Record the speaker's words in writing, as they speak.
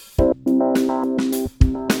Hello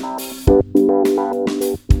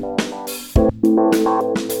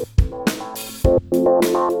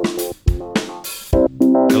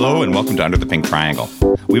and welcome to Under the Pink Triangle.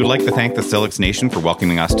 We would like to thank the Syilx Nation for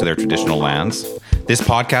welcoming us to their traditional lands. This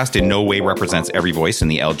podcast in no way represents every voice in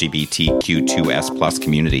the LGBTQ2S+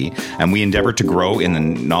 community, and we endeavor to grow in the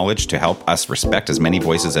knowledge to help us respect as many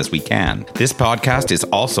voices as we can. This podcast is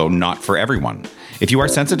also not for everyone. If you are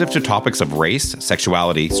sensitive to topics of race,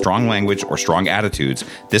 sexuality, strong language, or strong attitudes,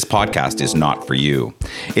 this podcast is not for you.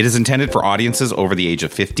 It is intended for audiences over the age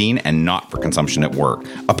of 15 and not for consumption at work.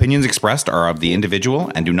 Opinions expressed are of the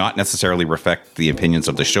individual and do not necessarily reflect the opinions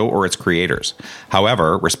of the show or its creators.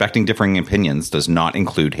 However, respecting differing opinions does not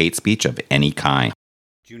include hate speech of any kind.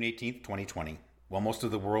 June 18th, 2020. While most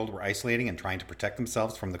of the world were isolating and trying to protect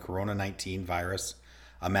themselves from the Corona-19 virus,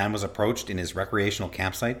 a man was approached in his recreational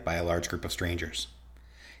campsite by a large group of strangers.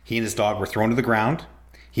 He and his dog were thrown to the ground.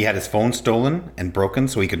 He had his phone stolen and broken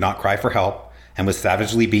so he could not cry for help, and was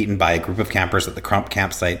savagely beaten by a group of campers at the Crump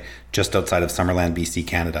campsite just outside of Summerland, BC,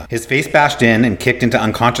 Canada. His face bashed in and kicked into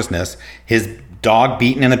unconsciousness, his dog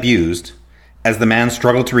beaten and abused. As the man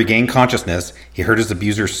struggled to regain consciousness, he heard his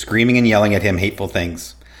abusers screaming and yelling at him hateful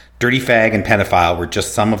things. Dirty fag and pedophile were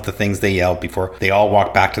just some of the things they yelled before they all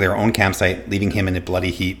walked back to their own campsite, leaving him in a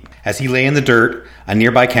bloody heap. As he lay in the dirt, a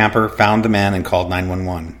nearby camper found the man and called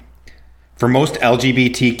 911. For most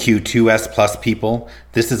LGBTQ2S+ people,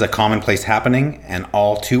 this is a commonplace happening, and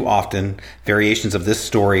all too often, variations of this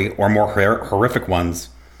story, or more horrific ones,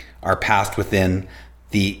 are passed within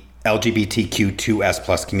the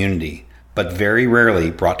LGBTQ2S+ community, but very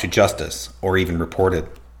rarely brought to justice or even reported.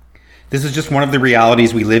 This is just one of the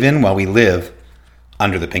realities we live in while we live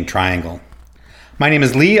under the pink triangle. My name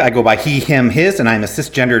is Lee. I go by he, him, his, and I'm a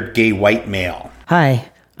cisgendered gay white male.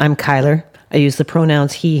 Hi, I'm Kyler. I use the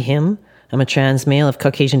pronouns he, him. I'm a trans male of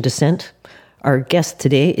Caucasian descent. Our guest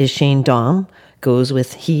today is Shane Dom, goes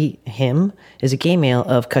with he, him, is a gay male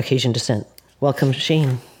of Caucasian descent. Welcome,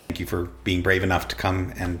 Shane. Thank you for being brave enough to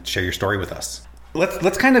come and share your story with us.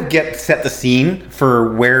 Let's kind of set the scene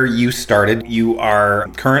for where you started. You are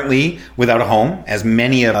currently without a home, as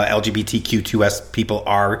many of LGBTQ2S people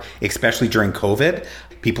are, especially during COVID.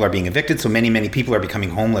 People are being evicted, so many people are becoming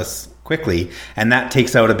homeless quickly, and that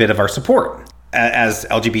takes out a bit of our support. As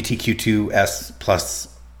LGBTQ2S+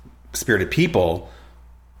 spirited people,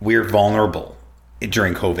 we're vulnerable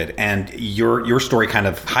during COVID, and your story kind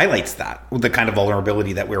of highlights that, the kind of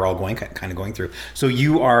vulnerability that we're all going through. So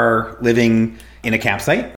you are living in a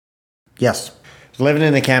campsite? Yes. Living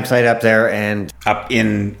in a campsite up there and up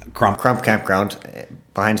in Crump Campground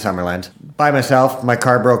behind Summerland. By myself. My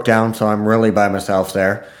car broke down, so I'm really by myself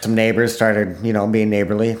there. Some neighbors started, being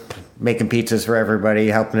neighborly, making pizzas for everybody,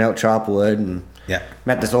 helping out chop wood, and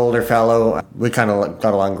met this older fellow. We kind of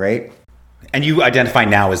got along great. And you identify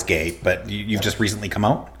now as gay, but you've just recently come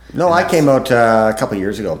out? No, I came out a couple of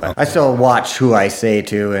years ago, but I still watch who I say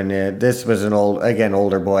to, and this was an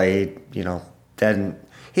older boy, he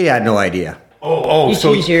had no idea.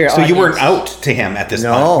 So you weren't out to him at this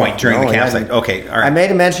point during the campsite? Okay, all right. I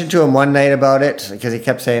made a mention to him one night about it, because he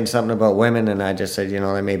kept saying something about women, and I just said,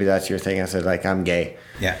 maybe that's your thing. I said, I'm gay.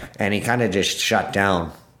 Yeah. And he kind of just shut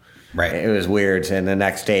down. Right. It was weird, and the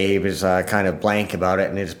next day he was kind of blank about it,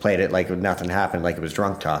 and he just played it like nothing happened, like it was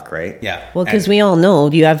drunk talk, right? Yeah. Well, because we all know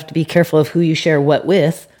you have to be careful of who you share what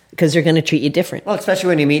with, because they're going to treat you different. Well, especially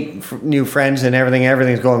when you meet new friends and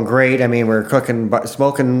everything's going great. I mean, we're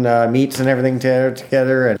smoking meats and everything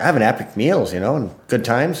together, and having epic meals, and good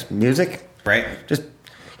times, music. Right. Just,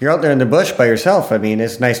 you're out there in the bush by yourself. I mean,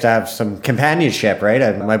 it's nice to have some companionship,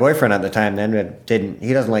 right? My boyfriend at the time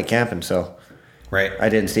he doesn't like camping, so... Right. I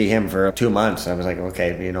didn't see him for 2 months. I was like,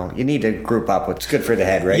 okay, you need to group up. It's good for the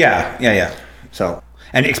head, right? Yeah. So,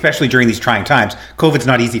 and especially during these trying times, COVID's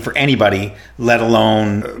not easy for anybody, let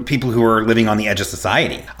alone people who are living on the edge of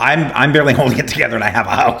society. I'm barely holding it together, and I have a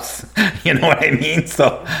house. You know what I mean?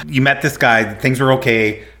 So you met this guy. Things were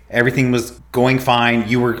okay. Everything was going fine.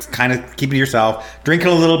 You were kind of keeping to yourself, drinking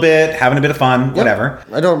a little bit, having a bit of fun, whatever.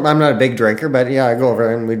 I'm not a big drinker, but yeah, I go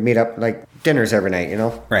over and we'd meet up like dinners every night,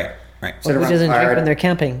 Right. Well, who doesn't drink when they're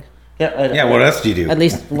camping? Yeah. What else do you do? At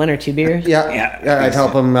least 1 or 2 beers. Yeah. I'd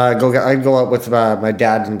help him I'd go out with my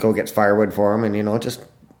dad and go get firewood for him, and just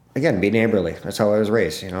again be neighborly. That's how I was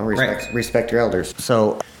raised. Respect your elders.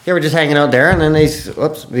 So we're just hanging out there, and then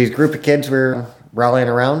these group of kids were rallying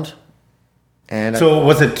around. And so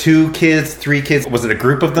was it 2 kids, 3 kids? Was it a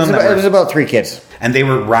group of them? It was about 3 kids. And they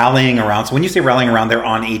were rallying around. So when you say rallying around, they're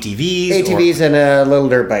on ATVs? ATVs and little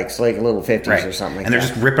dirt bikes, like little 50s or something like that. And they're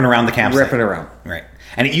just ripping around the campsite? Ripping around. Right.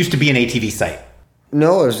 And it used to be an ATV site?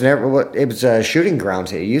 No, it was never. It was a shooting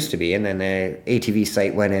ground. It used to be, and then the ATV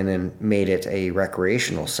site went in and made it a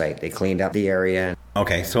recreational site. They cleaned up the area.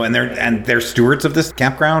 Okay, so and they're stewards of this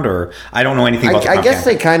campground, or I don't know anything about. I guess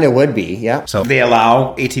they kind of would be. Yeah. So they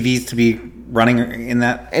allow ATVs to be running in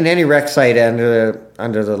that. In any rec site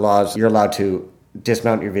under the laws, you're allowed to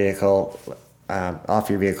dismount your vehicle, off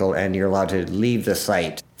your vehicle, and you're allowed to leave the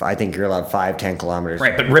site. I think you're allowed 5-10 kilometers.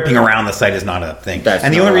 Right, but ripping around the site is not a thing.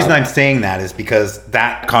 And the only reason I'm saying that is because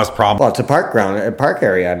that caused problems. Well, it's a park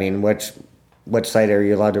area. I mean, which site are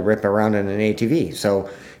you allowed to rip around in an ATV? So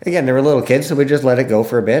again, they were little kids, so we just let it go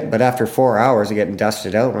for a bit. But after 4 hours of getting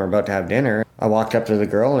dusted out and we're about to have dinner, I walked up to the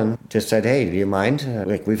girl and just said, "Hey, do you mind?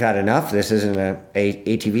 We've had enough. This isn't a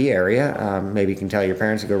ATV area. Maybe you can tell your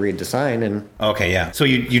parents to go read the sign." And okay, yeah. So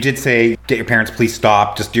you did say, "Get your parents, please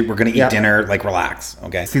stop. We're going to eat dinner. Like, relax."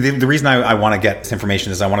 Okay. See, the reason I want to get this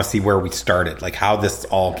information is I want to see where we started, like how this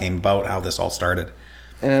all came about, how this all started.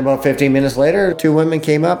 And about 15 minutes later, 2 women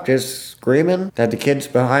came up just screaming, had the kids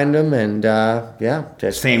behind them, and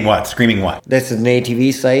just saying what? Screaming what? This is an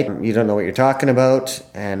ATV site. You don't know what you're talking about.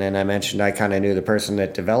 And then I mentioned I kind of knew the person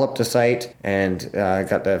that developed the site and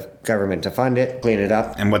got the government to fund it, clean it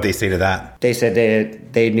up. And what they say to that? They said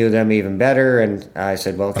they knew them even better, and I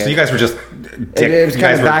said, "Well, okay." So you guys were just it was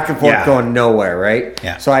kind of back and forth, going nowhere, right?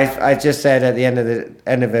 Yeah. So I just said at the end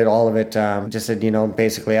of it, all of it, just said,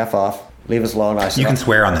 basically F off. Leave us alone. I said, you can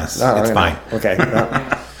swear on this. It's fine. Okay.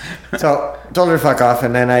 So told her to fuck off,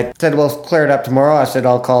 and then I said, "We'll clear it up tomorrow." I said,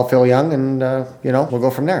 "I'll call Phil Young, and we'll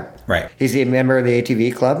go from there." Right. He's a member of the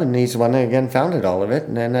ATV club, and he's the one that again founded all of it.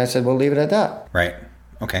 And then I said, "We'll leave it at that." Right.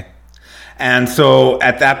 Okay. And so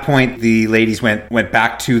at that point, the ladies went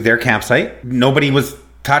back to their campsite. Nobody was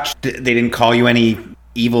touched. They didn't call you any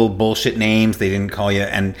evil bullshit names. They didn't call you,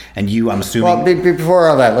 and you, I'm assuming. Well, before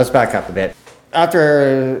all that, let's back up a bit.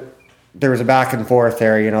 After there was a back and forth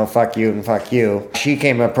there, fuck you and fuck you. She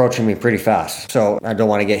came approaching me pretty fast. So I don't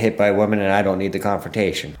want to get hit by a woman, and I don't need the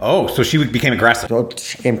confrontation. Oh, so she became aggressive. So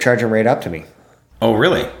she came charging right up to me. Oh,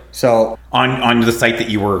 really? So on the site that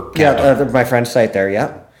you were my friend's site there,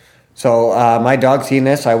 yeah. So my dog seen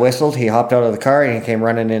this. I whistled. He hopped out of the car and he came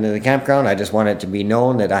running into the campground. I just wanted to be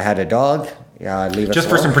known that I had a dog. Leave us just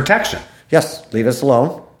alone. For some protection. Yes, leave us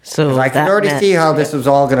alone. So I could already see how this was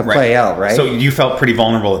all going to play out, right? So you felt pretty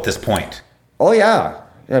vulnerable at this point. Oh, yeah.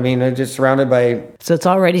 I mean, I'm just surrounded by... So it's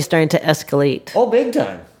already starting to escalate. Oh, big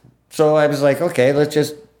time. So I was like, okay, let's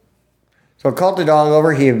just... So I called the dog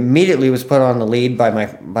over. He immediately was put on the lead by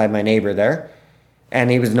my neighbor there. And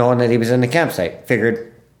he was knowing that he was in the campsite.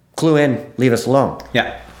 Figured, clue in, leave us alone.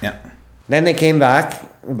 Yeah. Then they came back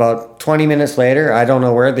about 20 minutes later. I don't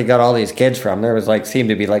know where they got all these kids from. There was seemed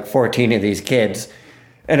to be 14 of these kids.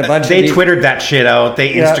 And a bunch they Twittered that shit out.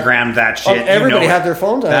 They Instagrammed that shit. Everybody had their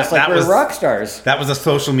phones on. It's like we're rock stars. That was a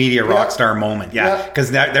social media rock star moment. Yeah,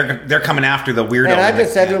 because they're coming after the weirdo. And I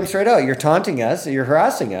just said to him straight out, "You're taunting us. You're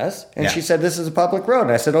harassing us." And she said, "This is a public road."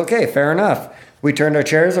 And I said, "Okay, fair enough." We turned our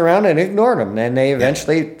chairs around and ignored them. And they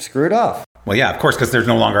eventually screwed off. Well, yeah, of course, because there's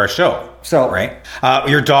no longer a show. So right,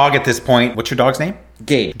 your dog at this point. What's your dog's name?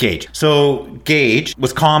 Gage. So Gage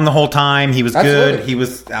was calm the whole time. He was good. He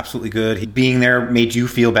was absolutely good. Being there made you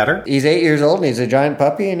feel better. He's 8 years old and he's a giant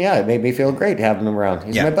puppy, and it made me feel great having him around.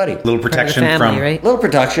 He's my buddy. Little protection family, right? Little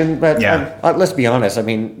protection, but let's be honest. I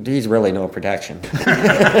mean, he's really no protection. He's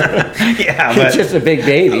just a big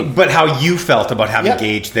baby. But how you felt about having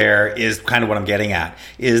Gage there is kind of what I'm getting at.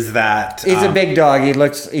 Is that he's a big dog?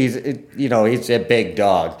 He's a big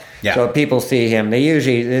dog. Yeah. So people see him. They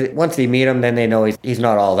usually once they meet him, then they know he's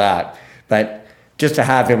not all that. But just to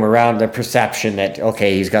have him around, the perception that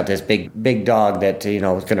he's got this big dog that is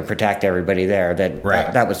going to protect everybody there.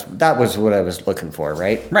 That was what I was looking for,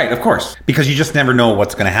 right? Right, of course, because you just never know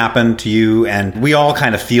what's going to happen to you, and we all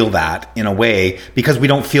kind of feel that in a way because we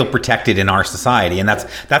don't feel protected in our society, and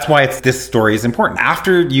that's why this story is important.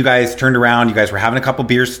 After you guys turned around, you guys were having a couple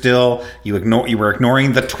beers still. You were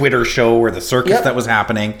ignoring the Twitter show or the circus that was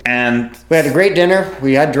happening, and we had a great dinner.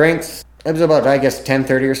 We had drinks. It was about, I guess,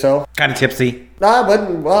 10:30 or so. Kind of tipsy.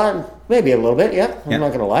 Maybe a little bit, I'm not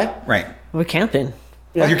going to lie. Right. We're camping.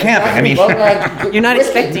 Well, you're camping. I mean, you're not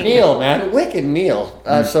expecting Neil, man. Wicked Neil.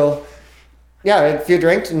 So, I had a few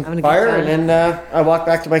drinks and fire, and then I walked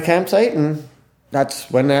back to my campsite, and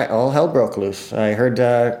that's when all hell broke loose. I heard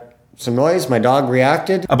some noise. My dog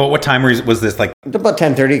reacted. About what time was this? Like about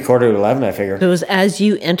 10:30, 10:45, I figured. So it was as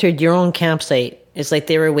you entered your own campsite. It's like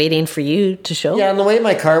they were waiting for you to show? Yeah, and the way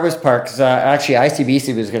my car was parked, because actually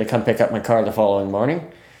ICBC was going to come pick up my car the following morning.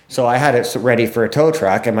 So I had it ready for a tow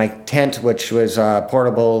truck, and my tent, which was a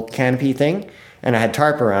portable canopy thing, and I had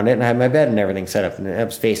tarp around it, and I had my bed and everything set up, and I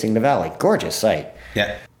was facing the valley. Gorgeous sight.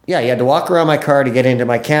 Yeah. Yeah, you had to walk around my car to get into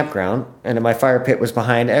my campground, and then my fire pit was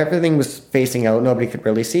behind. Everything was facing out. Nobody could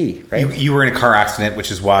really see, right? You were in a car accident, which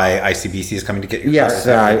is why ICBC is coming to get your Yes,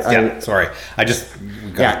 car. Sorry. I just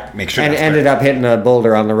got to make sure. And ended up hitting a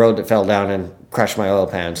boulder on the road that fell down and crushed my oil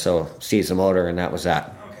pan, so seized the motor, and that was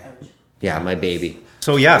that. Okay. Yeah, my baby.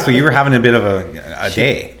 So you were having a bit of a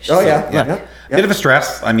day. Oh, yeah. Bit of a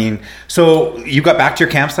stress. I mean, so you got back to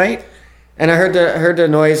your campsite? And I heard the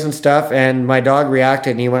noise and stuff, and my dog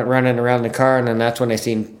reacted, and he went running around the car, and then that's when I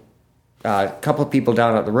seen a couple of people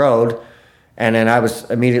down at the road, and then I was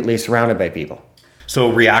immediately surrounded by people.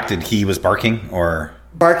 So reacted, he was barking or?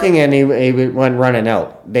 Barking, and he went running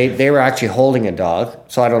out. They were actually holding a dog,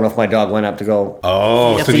 so I don't know if my dog went up to go.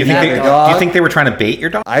 Oh, so do you think they were trying to bait your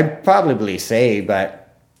dog? I'd probably say, but...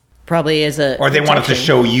 Probably as a... Or they wanted to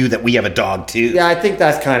show you that we have a dog too. Yeah, I think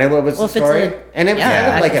that's kind of what was the story. And it was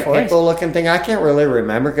kind of like a pit bull looking thing. I can't really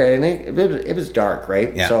remember. It was dark,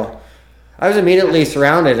 right? Yeah. So I was immediately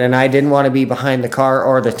surrounded, and I didn't want to be behind the car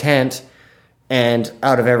or the tent and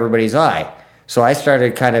out of everybody's eye. So I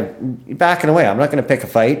started kind of backing away. I'm not going to pick a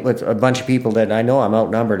fight with a bunch of people that I know I'm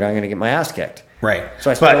outnumbered. I'm going to get my ass kicked. Right. So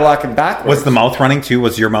I started walking backwards. Was the mouth running too?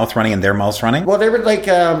 Was your mouth running and their mouths running? Well, they were like...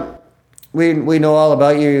 We know all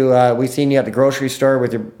about you. We seen you at the grocery store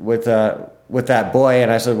with that boy, and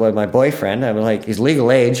I said, "Well, my boyfriend." I'm like, "He's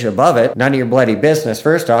legal age, above it. None of your bloody business."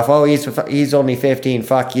 First off, "Oh, he's only 15.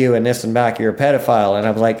 Fuck you and this and back. You're a pedophile." And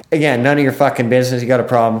I was like, "Again, none of your fucking business. You got a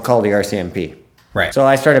problem? Call the RCMP." Right. So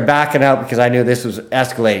I started backing out because I knew this was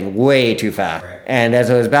escalating way too fast. Right. And as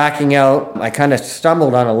I was backing out, I kind of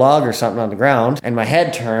stumbled on a log or something on the ground, and my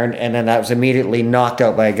head turned, and then I was immediately knocked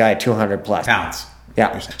out by a guy 200 plus pounds.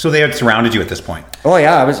 Yeah. So they had surrounded you at this point. Oh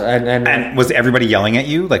yeah, I was, and was everybody yelling at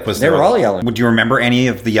you? Like, they were all yelling. Would you remember any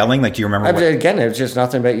of the yelling? Like, do you remember? Again, it was just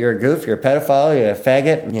nothing but you're a goof, you're a pedophile, you're a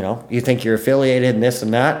faggot. You know, you think you're affiliated and this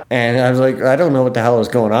and that. And I was like, I don't know what the hell is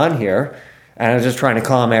going on here. And I was just trying to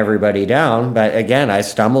calm everybody down. But again, I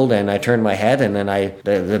stumbled and I turned my head, and then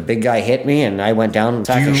the big guy hit me, and I went down and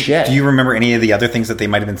sack of shit. Do you remember any of the other things that they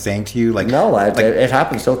might have been saying to you? Like, no, it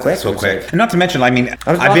happened so quick. So quick. And not to mention, I mean,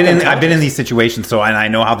 I've been in these situations, and I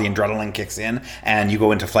know how the adrenaline kicks in, and you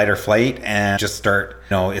go into fight or flight and just start.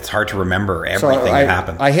 It's hard to remember everything that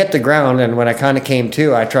happened. I hit the ground, and when I kind of came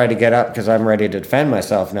to, I tried to get up because I'm ready to defend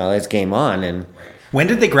myself now. It's game on. And when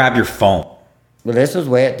did they grab your phone? Well, this was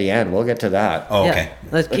way at the end. We'll get to that. Oh, okay. Yeah.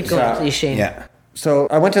 Let's keep going, please, Shane. Yeah. So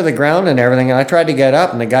I went to the ground and everything, and I tried to get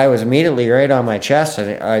up, and the guy was immediately right on my chest.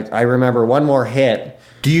 And I remember one more hit.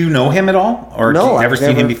 Do you know him at all? Or no, have you never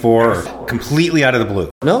seen him before? Or completely out of the blue?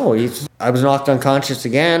 No, I was knocked unconscious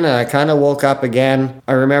again, and I kind of woke up again.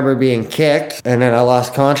 I remember being kicked, and then I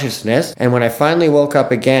lost consciousness. And when I finally woke up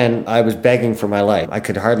again, I was begging for my life. I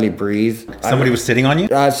could hardly breathe. Somebody was sitting on you?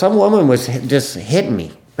 Some woman was just hitting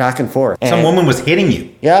me. Back and forth. Some woman was hitting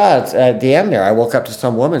you? Yeah, it's at the end there. I woke up to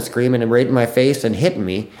some woman screaming and right in my face and hitting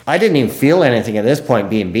me. I didn't even feel anything at this point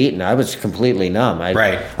being beaten. I was completely numb.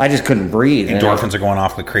 I just couldn't breathe. Endorphins are going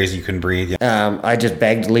off like crazy. You couldn't breathe. Yeah. I just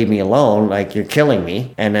begged to leave me alone. Like, you're killing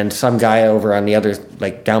me. And then some guy over on the other,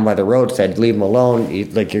 like down by the road said, leave him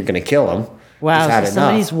alone. Like, you're going to kill him. Wow, so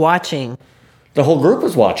somebody's watching. The whole group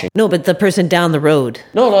was watching. No, but the person down the road.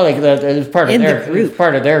 No, like it was part of their group. It was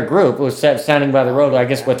part of their group. It was standing by the road, I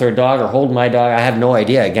guess, with their dog or holding my dog. I have no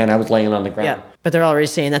idea. Again, I was laying on the ground. Yeah, but they're already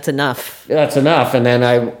saying that's enough. That's enough. And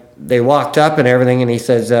then they walked up and everything, and he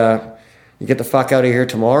says, "You get the fuck out of here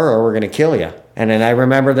tomorrow, or we're going to kill you." And then I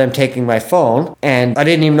remember them taking my phone, and I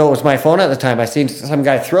didn't even know it was my phone at the time. I seen some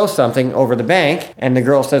guy throw something over the bank, and the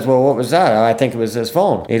girl says, "Well, what was that?" "Oh, I think it was his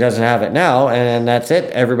phone. He doesn't have it now." And that's it.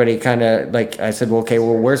 Everybody kind of, like, I said, "Well, okay,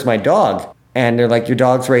 well, where's my dog?" And they're like, "Your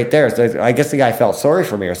dog's right there." So I guess the guy felt sorry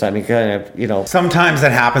for me or something. Kind of, Sometimes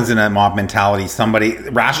that happens in a mob mentality.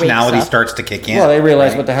 Rationality starts to kick in. Well, they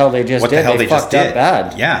realize what the hell they just did. What the hell they fucked just did. Up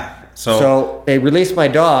bad. Yeah. So they released my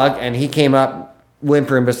dog, and he came up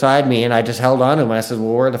whimpering beside me, and I just held on to him. I said,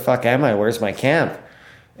 "Well, where the fuck am I? Where's my camp?"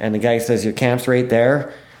 And the guy says, "Your camp's right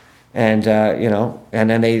there." And and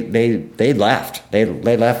then they left. They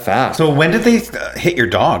left fast. So when did they hit your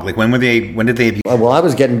dog? Like, when did they abuse? Well, I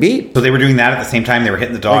was getting beat. So they were doing that at the same time they were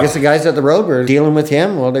hitting the dog. I guess the guys at the road were dealing with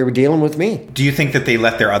him while they were dealing with me. Do you think that they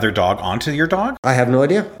let their other dog onto your dog? I have no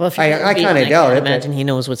idea. Well, if I kind of doubt it. Imagine he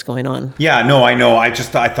knows what's going on. Yeah, no, I know. I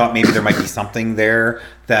thought maybe there might be something there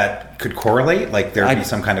that could correlate. Like, there'd be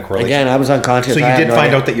some kind of correlation. Again, I was unconscious. So you did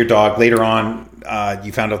find out that your dog later on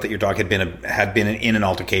you found out that your dog had been in an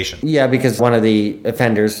altercation. Yeah, because one of the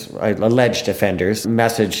alleged offenders,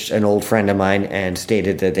 messaged an old friend of mine and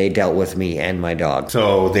stated that they dealt with me and my dog.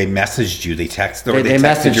 So they messaged you, they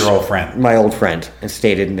texted your old friend. My old friend, and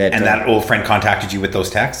stated that... And that old friend contacted you with those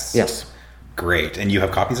texts? Yes. Great. And you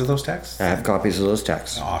have copies of those texts? I have copies of those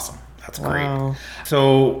texts. Awesome. That's great. Wow.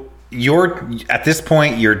 So you're, at this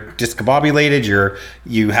point, you're discombobulated,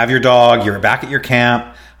 you have your dog, you're back at your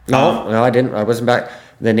camp. No, I didn't. I wasn't back.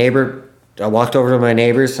 I walked over to my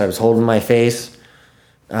neighbors. I was holding my face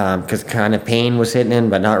because kind of pain was hitting in,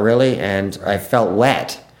 but not really. And I felt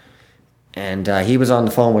wet. And he was on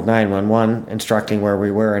the phone with 911, instructing where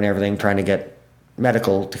we were and everything, trying to get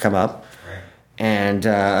medical to come up. Right. And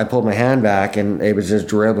I pulled my hand back, and it was just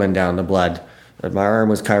dribbling down the blood. But my arm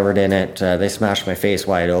was covered in it. They smashed my face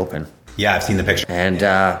wide open. Yeah, I've seen the picture. And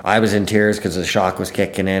I was in tears because the shock was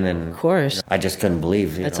kicking in, and of course, I just couldn't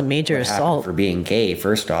believe that's a major assault for being gay.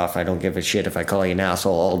 First off, I don't give a shit if I call you an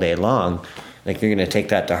asshole all day long. Like, you're going to take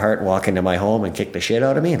that to heart and walk into my home and kick the shit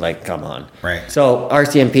out of me? Like, come on. Right. So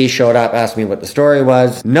RCMP showed up, asked me what the story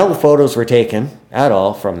was. No photos were taken at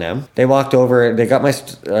all from them. They walked over, they got my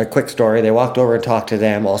quick story. They walked over and talked to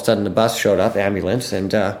them. All of a sudden, the bus showed up, ambulance,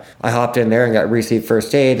 and I hopped in there and received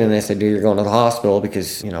first aid. And they said, dude, you're going to the hospital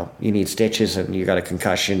because, you need stitches and you got a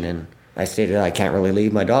concussion. And I stated I can't really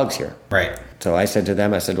leave my dogs here. Right. So I said to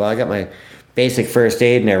them, well, I got my basic first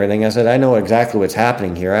aid and everything. I said, I know exactly what's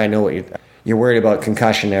happening here. I know what you're worried about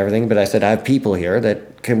concussion and everything, but I said, I have people here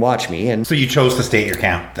that can watch me. And so you chose to stay at your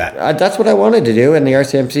camp? That's what I wanted to do. And the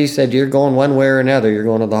RCMP said, you're going one way or another. You're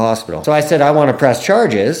going to the hospital. So I said, I want to press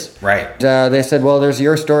charges. Right. They said, well, there's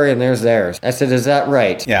your story and there's theirs. I said, is that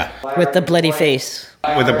right? Yeah. With the bloody face.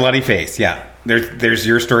 With a bloody face, yeah. There's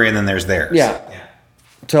your story and then there's theirs. Yeah.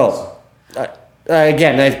 So...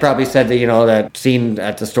 again, I probably said that, that scene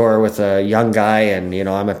at the store with a young guy and,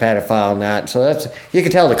 I'm a pedophile and that. So you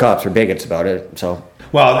can tell the cops are bigots about it. So,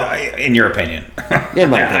 well, in your opinion. In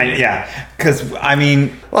my opinion. Yeah. Because,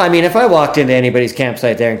 Well, if I walked into anybody's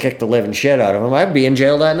campsite there and kicked the living shit out of them, I'd be in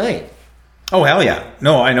jail that night. Oh, hell yeah.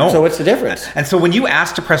 No, I know. So what's the difference? And so when you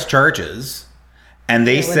asked to press charges and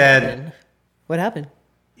they said... What happened?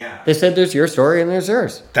 Yeah. They said there's your story and there's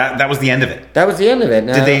theirs. That was the end of it. That was the end of it.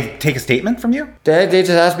 Did they take a statement from you? They just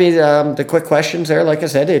asked me the quick questions there. Like I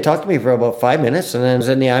said, they talked to me for about 5 minutes and then was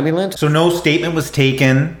in the ambulance. So no statement was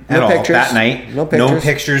taken at all that night? No pictures. No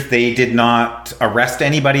pictures. They did not arrest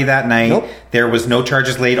anybody that night? Nope. There was no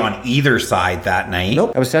charges laid on either side that night?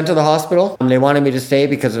 Nope. I was sent to the hospital. They wanted me to stay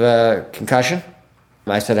because of a concussion.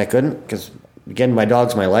 I said I couldn't because... Again, my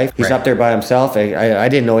dog's my life. He's up there by himself. I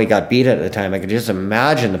didn't know he got beat at the time. I could just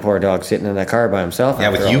imagine the poor dog sitting in that car by himself. Yeah,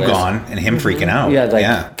 with you gone and him freaking out.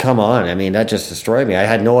 Yeah, come on. That just destroyed me. I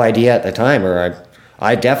had no idea at the time, or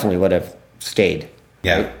I definitely would have stayed.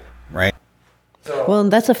 Yeah, right. Well,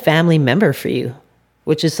 that's a family member for you,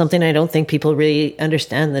 which is something I don't think people really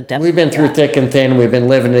understand the depth. We've been through thick and thin. We've been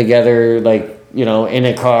living together, in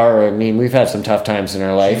a car. We've had some tough times in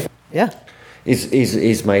our life. Yeah.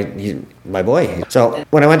 He's my boy. So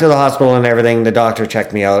when I went to the hospital and everything, the doctor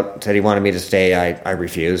checked me out, said he wanted me to stay. I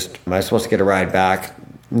refused. I was supposed to get a ride back.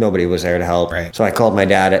 Nobody was there to help. Right. So I called my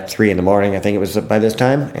dad at 3 a.m, I think it was by this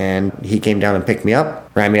time, and he came down and picked me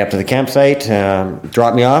up, ran me up to the campsite,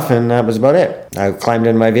 dropped me off, and that was about it. I climbed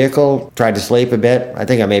in my vehicle, tried to sleep a bit. I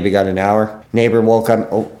think I maybe got an hour. Neighbor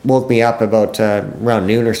woke me up about around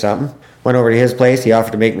noon or something. Went over to his place. He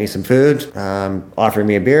offered to make me some food, offered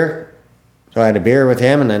me a beer. So I had a beer with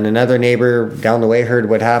him, and then another neighbor down the way heard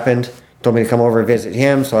what happened, told me to come over and visit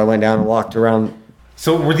him, so I went down and walked around.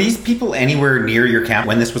 So were these people anywhere near your camp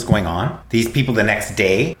when this was going on? These people the next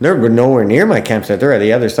day? They were nowhere near my campsite. They're at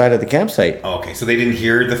the other side of the campsite. Oh, okay, so they didn't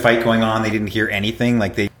hear the fight going on? They didn't hear anything?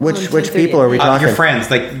 Which people are we talking? Your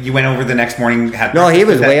friends, you went over the next morning? No, he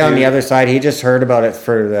was way on the other side. He just heard about it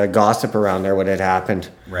for the gossip around there, what had happened.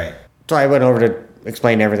 Right. So I went over to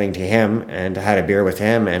explain everything to him and had a beer with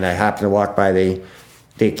him, and I happened to walk by the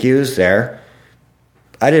accused there.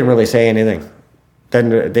 I didn't really say anything.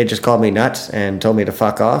 Then they just called me nuts and told me to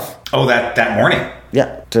fuck off. Oh, that morning?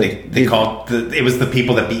 Yeah. They called, it was the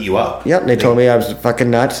people that beat you up. Yep, they told me I was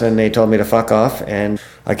fucking nuts, and they told me to fuck off, and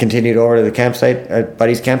I continued over to the campsite,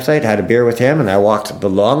 Buddy's campsite, had a beer with him, and I walked the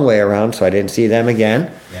long way around so I didn't see them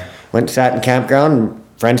again. Yeah. Went, sat in campground, and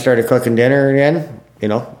friends started cooking dinner again. It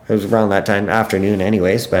was around that time, afternoon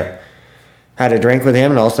anyways, but had a drink with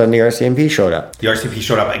him, and all of a sudden the RCMP showed up. The RCMP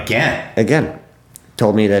showed up again? Again.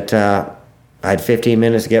 Told me that I had 15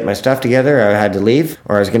 minutes to get my stuff together. I had to leave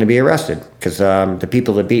or I was going to be arrested because the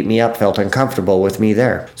people that beat me up felt uncomfortable with me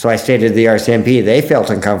there. So I stated to the RCMP, they felt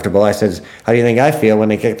uncomfortable. I said, how do you think I feel when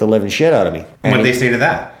they kick the living shit out of me? What did they say to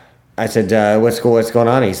that? I said, what's going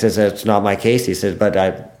on? He says, it's not my case. He says, but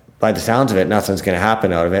by the sounds of it, nothing's going to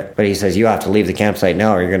happen out of it. But he says, you have to leave the campsite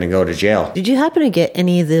now or you're going to go to jail. Did you happen to get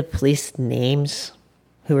any of the police names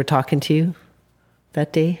who were talking to you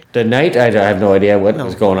that day? The night, I have no idea what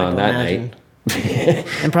was going on that night.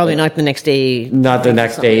 And probably not the next day. Not the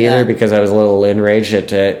next day either, because I was a little enraged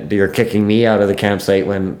that you're kicking me out of the campsite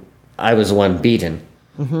when I was the one beaten.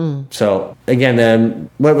 Mm-hmm. So again,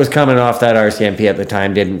 what was coming off that RCMP at the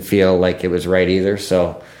time didn't feel like it was right either.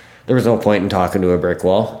 So there was no point in talking to a brick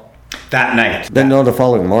wall. That night? The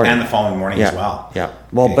following morning. And the following morning as well. Yeah.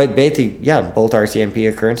 Well, okay. But basically, both RCMP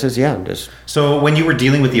occurrences, So when you were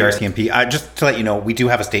dealing with the RCMP, just to let you know, we do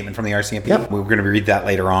have a statement from the RCMP. Yep. We're going to read that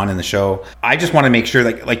later on in the show. I just want to make sure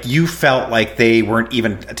like you felt like they weren't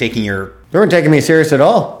even taking your... They weren't taking me serious at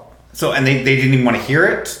all. So, and they didn't even want to hear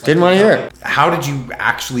it? Didn't want to hear it. How did you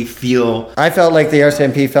actually feel? I felt like the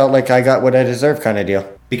RCMP felt like I got what I deserved kind of deal.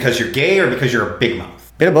 Because you're gay or because you're a big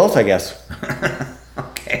mouth? Bit of both, I guess.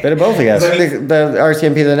 Okay. Bit of both, I guess. The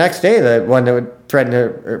RCMP the next day, the one that would threaten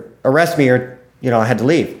to arrest me or, I had to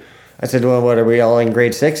leave. I said, well, what, are we all in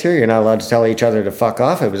grade 6 here? You're not allowed to tell each other to fuck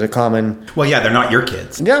off. It was a common... Well, yeah, they're not your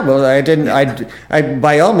kids. Yeah, well, I didn't... I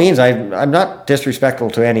by all means, I'm not disrespectful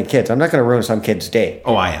to any kids. I'm not going to ruin some kid's day.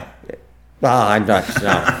 Oh, I am. Well, I'm not. No,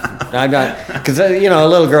 I'm not. Because a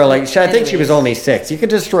little girl I think she was only 6. You could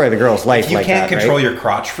destroy the girl's life like that. You can't control your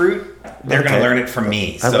crotch fruit. They're going to learn it from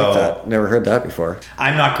me. I like that. Never heard that before.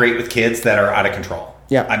 I'm not great with kids that are out of control.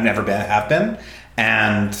 Yeah, I've never have been.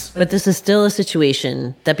 But this is still a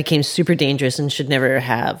situation that became super dangerous and should never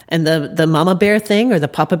have. And the mama bear thing or the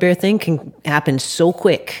papa bear thing can happen so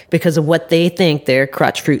quick because of what they think their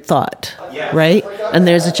crotch fruit thought. Yeah. Right? And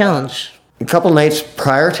there's a challenge. A couple nights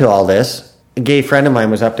prior to all this, a gay friend of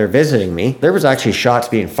mine was up there visiting me. There was actually shots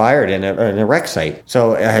being fired in a wreck site.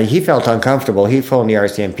 So he felt uncomfortable. He phoned the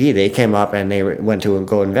RCMP. They came up and they went to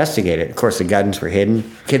go investigate it. Of course, the guns were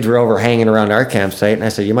hidden. Kids were over hanging around our campsite. And I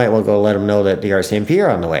said, you might well go let them know that the RCMP are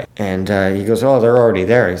on the way. And he goes, oh, they're already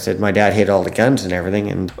there. He said, my dad hid all the guns and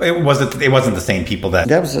everything. And it wasn't the same people that...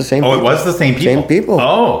 That was the same people. It was the same people? Same people.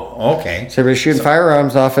 Oh, okay. So we were shooting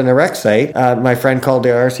firearms off in the wreck site. My friend called the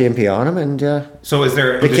RCMP on him and... So is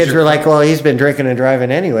there... The kids were like, well, he's been drinking and driving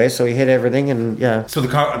anyway, so he hit everything and yeah. So the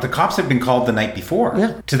cops had been called the night before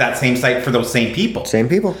to that same site for those same people. Same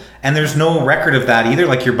people. And there's no record of that either?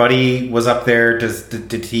 Like your buddy was up there,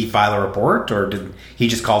 did he file a report or did he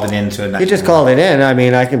just called it in to... He just called it in. I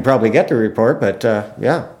mean, I can probably get the report, but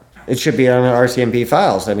yeah. It should be on the RCMP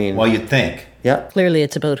files. I mean... Well, you'd think. Yeah. Clearly,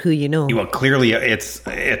 it's about who you know. Well, clearly,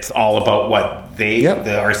 it's all about what the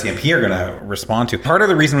RCMP are going to respond to. Part of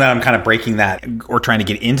the reason that I'm kind of breaking that or trying to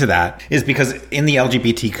get into that is because in the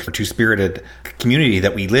LGBT two-spirited community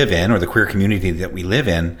that we live in, or the queer community that we live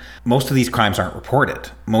in, most of these crimes aren't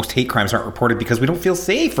reported. Most hate crimes aren't reported because we don't feel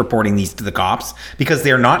safe reporting these to the cops because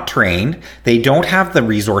they're not trained. They don't have the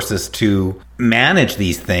resources to manage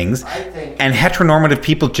these things. And heteronormative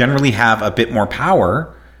people generally have a bit more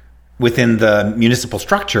power within the municipal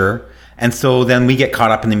structure, and so then we get caught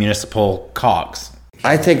up in the municipal cogs.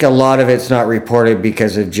 I think a lot of it's not reported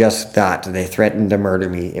because of just that. They threatened to murder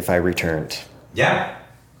me if I returned. Yeah.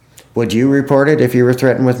 Would you report it if you were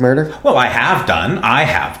threatened with murder? Well, I have done,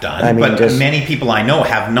 I mean, but many people I know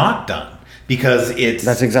have not done. Because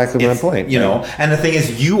that's exactly my point. You know, and the thing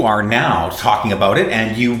is, you are now talking about it,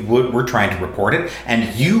 and we're trying to report it,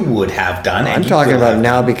 and you would have done. I'm talking about it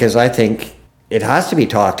now because I think it has to be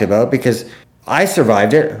talked about because I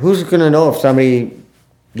survived it. Who's going to know if somebody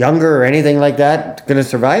younger or anything like that is going to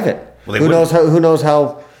survive it? Well, who knows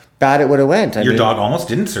how bad it would have went? Your dog almost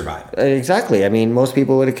didn't survive it. Exactly. I mean, most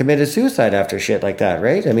people would have committed suicide after shit like that,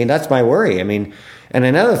 right? I mean, that's my worry. I mean, and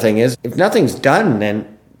another thing is, if nothing's done,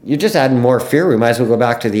 then you're just adding more fear. We might as well go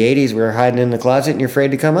back to the 80s. We were hiding in the closet and you're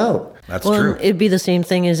afraid to come out. That's true. It'd be the same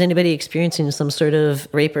thing as anybody experiencing some sort of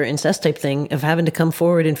rape or incest type thing of having to come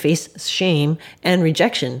forward and face shame and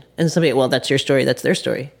rejection. And somebody, well, that's your story, that's their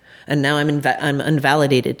story. And now I'm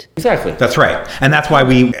unvalidated. Exactly. That's right. And that's why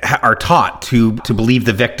we are taught to believe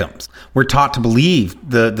the victims. We're taught to believe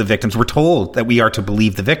the victims. We're told that we are to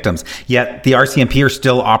believe the victims. Yet the RCMP are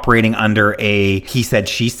still operating under a he said,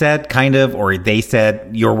 she said kind of, or they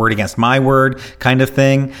said your word against my word kind of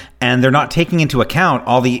thing. And they're not taking into account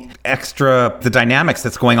all the dynamics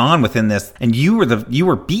that's going on within this. And you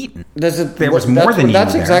were beaten. There was more than you.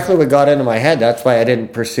 That's exactly what got into my head. That's why I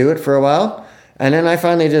didn't pursue it for a while. And then I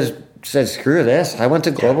finally just said, screw this. I went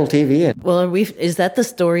to Global TV. And Well, is that the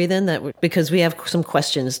story then? Because we have some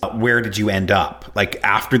questions. Where did you end up? Like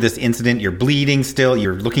after this incident, you're bleeding still,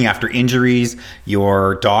 you're looking after injuries,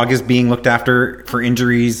 your dog is being looked after for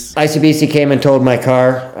injuries. ICBC came and towed my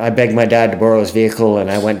car. I begged my dad to borrow his vehicle, and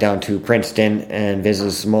I went down to Princeton and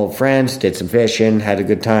visited some old friends, did some fishing, had a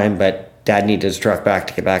good time, but Dad needed his truck back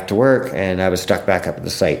to get back to work, and I was stuck back up at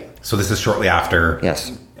the site. So this is shortly after?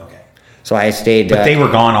 Yes. Okay. So I stayed... But they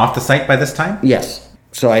were gone off the site by this time? Yes.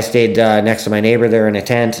 So I stayed next to my neighbor there in a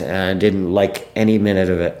tent, and didn't like any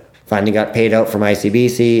minute of it. Finally got paid out from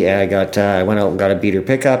ICBC. I went out and got a beater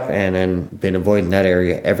pickup, and then been avoiding that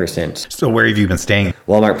area ever since. So where have you been staying?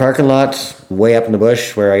 Walmart parking lots, way up in the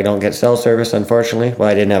bush where I don't get cell service, unfortunately. Well,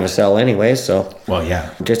 I didn't have a cell anyway, so... Well,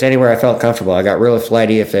 yeah. Just anywhere I felt comfortable. I got really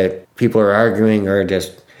flighty if people are arguing or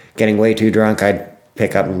just getting way too drunk. I'd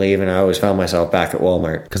pick up and leave, and I always found myself back at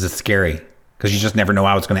Walmart. Because it's scary. Because you just never know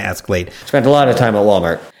how it's going to escalate. Spent a lot of time at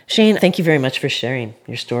Walmart. Shane, thank you very much for sharing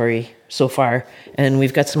your story so far. And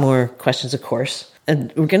we've got some more questions, of course.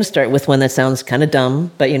 And we're going to start with one that sounds kind of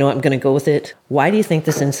dumb, but you know what? I'm going to go with it. Why do you think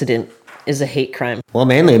this incident is a hate crime? Well,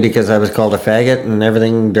 mainly because I was called a faggot and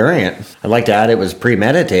everything during it. I'd like to add it was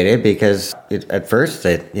premeditated because at first,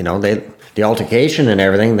 the altercation and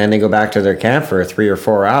everything, then they go back to their camp for 3 or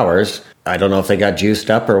 4 hours. I don't know if they got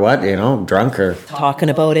juiced up or what, drunk or...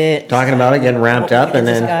 Talking about it, getting ramped up, and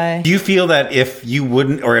then... Do you feel that if you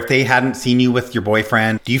wouldn't, or if they hadn't seen you with your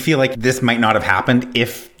boyfriend, do you feel like this might not have happened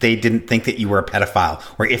if they didn't think that you were a pedophile,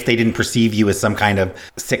 or if they didn't perceive you as some kind of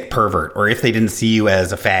sick pervert, or if they didn't see you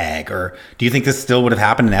as a fag, or do you think this still would have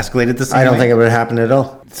happened and escalated the same I don't way? think it would have happened at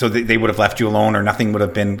all. So they would have left you alone, or nothing would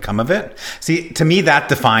have come of it? See, to me, that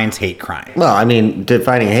defines hate crime. Well, I mean,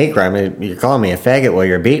 defining hate crime, you're calling me a faggot while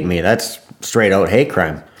you're beating me. That's straight out hate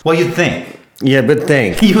crime. Well, you'd think. Yeah, but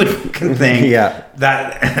think. You would think Yeah.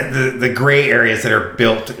 that the gray areas that are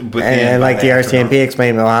built within... And like the RCMP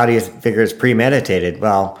explained, well, how do you figure it's premeditated?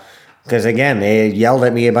 Well, because again, they yelled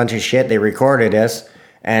at me a bunch of shit. They recorded us,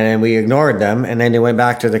 and then we ignored them, and then they went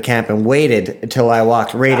back to the camp and waited until I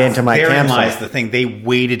walked into my campsite. Therein lies campsite. the thing. They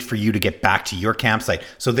waited for you to get back to your campsite.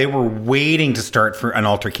 So they were waiting to start for an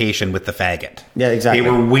altercation with the faggot. Yeah, exactly. They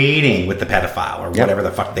were waiting with the pedophile or Yep. whatever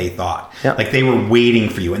the fuck they thought. Yep. Like they were waiting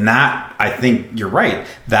for you. And that, I think you're right,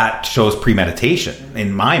 that shows premeditation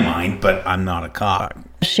in my mind, but I'm not a cop.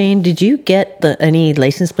 Shane, did you get any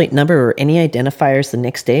license plate number or any identifiers the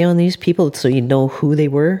next day on these people so you know who they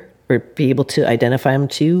were? Or be able to identify them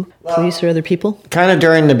to police or other people? Kind of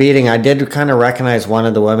during the beating, I did kind of recognize one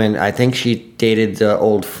of the women. I think she dated the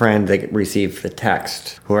old friend that received the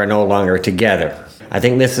text, who are no longer together. I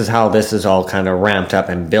think this is how this is all kind of ramped up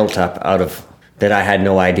and built up out of that I had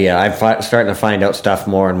no idea. I'm starting to find out stuff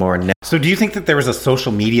more and more now. So do you think that there was a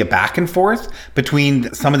social media back and forth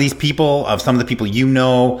between some of these people, of some of the people you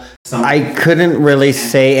know? I couldn't really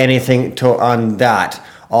say anything on that.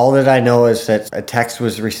 All that I know is that a text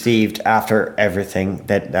was received after everything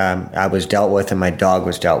that I was dealt with and my dog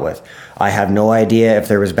was dealt with. I have no idea if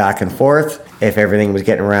there was back and forth, if everything was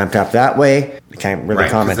getting ramped up that way. I can't really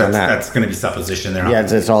comment on that. That's going to be supposition. Yeah,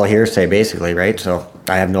 it's all hearsay basically, right? So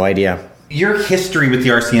I have no idea. Your history with the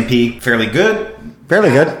RCMP, fairly good?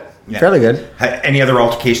 Fairly good. Yeah. Fairly good. Any other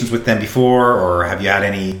altercations with them before, or have you had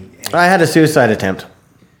any? I had a suicide attempt.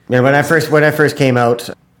 And when I first came out,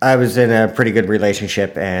 I was in a pretty good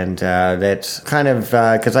relationship, and that's kind of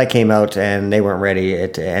because I came out and they weren't ready.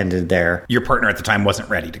 It ended there. Your partner at the time wasn't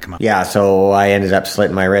ready to come out. Yeah, so I ended up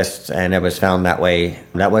slitting my wrists, and it was found that way.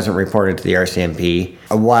 That wasn't reported to the RCMP.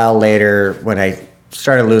 A while later, when I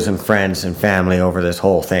started losing friends and family over this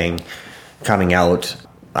whole thing coming out,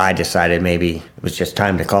 I decided maybe it was just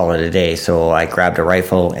time to call it a day. So I grabbed a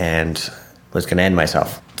rifle and was going to end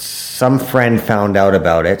myself. Some friend found out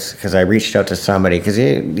about it because I reached out to somebody. Because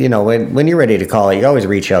you know, when you're ready to call it, you always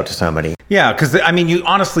reach out to somebody. Yeah, because I mean, you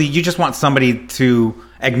just want somebody to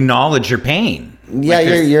acknowledge your pain. Yeah, like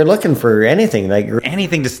you're looking for anything, like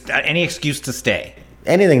anything any excuse to stay.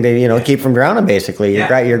 Anything to keep from drowning. Basically,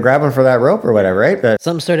 you're grabbing for that rope or whatever, right? But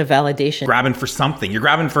some sort of validation. Grabbing for something. You're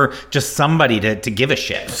grabbing for just somebody to give a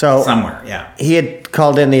shit. So somewhere, yeah. He had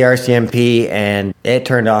called in the RCMP, and it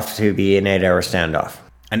turned off to be an 8-hour standoff.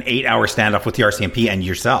 An 8-hour standoff with the RCMP and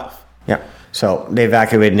yourself. Yeah. So they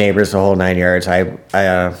evacuated neighbors, the whole 9 yards.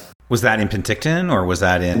 Was that in Penticton or was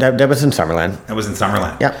that in... That was in Summerland. That was in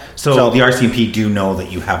Summerland. Yeah. So the RCMP do know that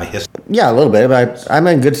you have a history. Yeah, a little bit. But I'm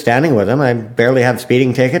in good standing with them. I barely have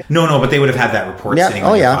speeding ticket. No, but they would have had that report sitting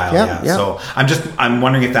on your file. Yeah. So I'm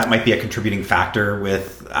wondering if that might be a contributing factor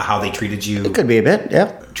with how they treated you. It could be a bit,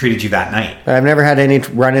 yeah. Treated you that night. But I've never had any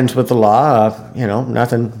run-ins with the law.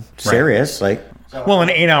 Nothing serious. Right. Well, an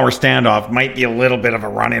 8-hour standoff might be a little bit of a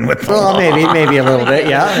run-in with the Well, law. maybe a little bit, A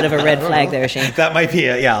yeah. bit of a red flag there, Shane. That might be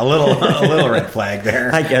a little red flag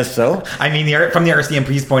there. I guess so. I mean, from the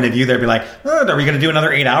RCMP's point of view, they'd be like, "Oh, are we going to do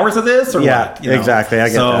another 8 hours of this?" Or Yeah, what? exactly. I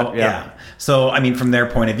get that. Yeah. So, I mean, from their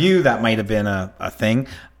point of view, that might have been a thing.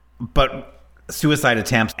 But suicide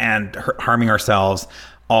attempts and harming ourselves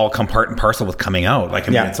all come part and parcel with coming out. Like,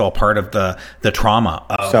 I mean, it's all part of the trauma.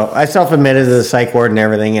 So I self-admitted to the psych ward and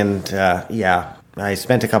everything, and I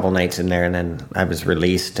spent a couple nights in there, and then I was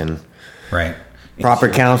released, and Right. proper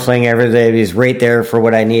counseling, everything was right there for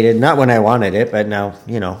what I needed. Not when I wanted it, but now,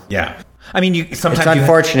 Yeah. I mean, sometimes it's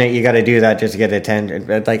unfortunate you got to do that just to get attention.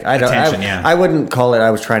 But like I wouldn't call it. I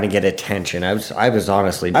was trying to get attention. I was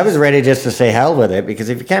honestly, I was ready just to say hell with it, because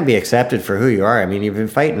if you can't be accepted for who you are, I mean, you've been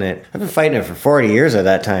fighting it. I've been fighting it for 40 years at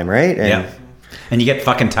that time, right? And, and you get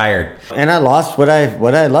fucking tired. And I lost what I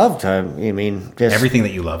loved. I mean, just Everything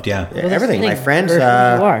that you loved. Yeah. everything. My friends, you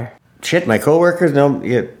are. shit. My coworkers.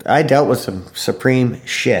 I dealt with some supreme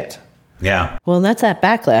shit. Yeah. Well, and that's that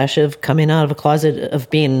backlash of coming out of a closet of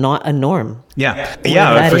being not a norm. Yeah. Whatever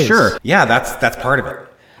Yeah, that for is. sure. Yeah, that's part of it.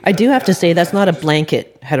 I do have to say that's not a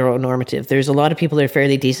blanket heteronormative. There's a lot of people that are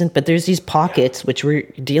fairly decent, but there's these pockets, which we're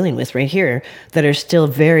dealing with right here, that are still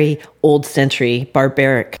very old century,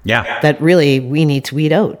 barbaric. Yeah. That really we need to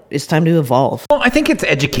weed out. It's time to evolve. Well, I think it's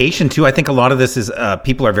education too. I think a lot of this is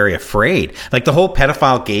people are very afraid. Like the whole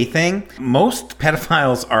pedophile gay thing, most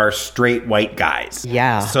pedophiles are straight white guys.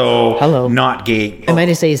 Yeah. So Hello. not gay. I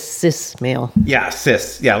might say cis male. Yeah,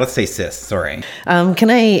 cis. Yeah, let's say cis. Sorry. Can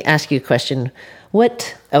I ask you a question?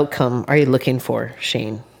 What outcome are you looking for,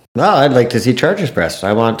 Shane? Well, I'd like to see charges pressed.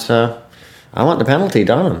 I want the penalty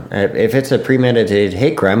done. If it's a premeditated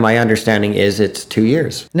hate crime, my understanding is it's 2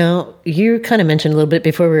 years. Now, you kind of mentioned a little bit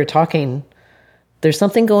before we were talking, there's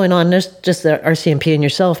something going on, not just the RCMP and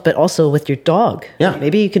yourself, but also with your dog. Yeah.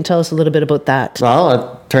 Maybe you can tell us a little bit about that. Well,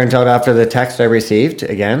 it turns out after the text I received,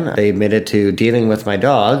 again, they admitted to dealing with my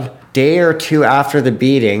dog. Day or two after the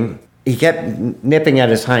beating, he kept nipping at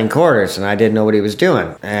his hindquarters, and I didn't know what he was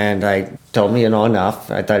doing. And I told me, enough.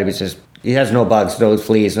 I thought he has no bugs, no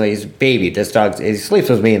fleas. No, he's a baby. This dog, he sleeps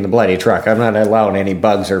with me in the bloody truck. I'm not allowing any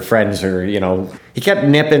bugs or friends or, He kept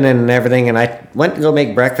nipping and everything, and I went to go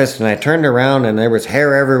make breakfast, and I turned around, and there was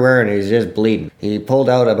hair everywhere, and he was just bleeding. He pulled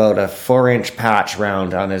out about a 4-inch patch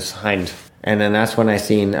round on his hind. And then that's when I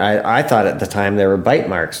thought at the time there were bite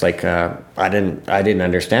marks. Like, I didn't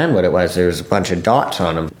understand what it was. There was a bunch of dots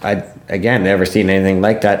on him. I'd, again, never seen anything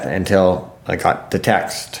like that until I got the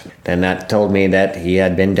text. And that told me that he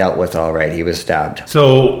had been dealt with all right. He was stabbed.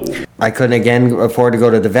 So I couldn't, again, afford to go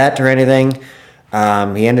to the vet or anything.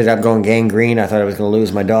 He ended up going gangrene. I thought I was going to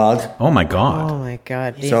lose my dog. oh my God. Oh my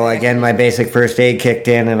God. So again, my basic first aid kicked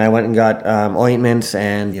in, and I went and got ointments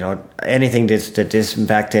and anything just to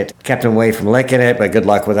disinfect it. Kept him away from licking it, but good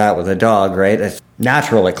luck with that with a dog, right? It's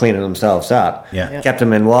natural at cleaning themselves up. Yeah. Kept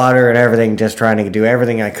him in water and everything, just trying to do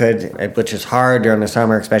everything I could, which is hard during the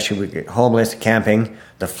summer, especially with homeless camping.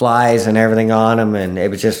 The flies and everything on him, and it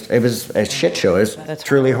was a shit show. It was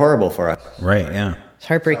truly horrible for us. Right. Yeah. It's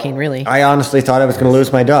heartbreaking, really. I honestly thought I was going to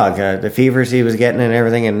lose my dog. The fevers he was getting and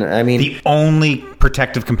everything, and I mean, The only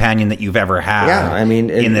protective companion that you've ever had. yeah, I mean,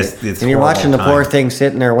 in this and you're watching the horrible poor time. thing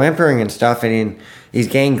sitting there whimpering and stuff, and he's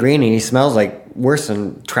gangrene, and he smells like worse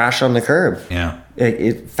than trash on the curb. Yeah.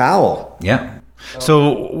 It's foul. Yeah.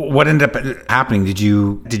 So what ended up happening? Did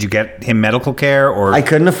you get him medical care or? I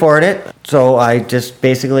couldn't afford it, so I just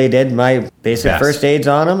basically did my basic Best. first aids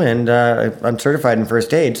on him, and I'm certified in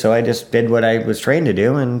first aid, so I just did what I was trained to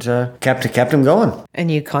do, and kept him going. And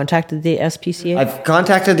you contacted the SPCA? I've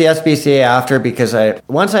contacted the SPCA after, because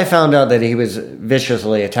once I found out that he was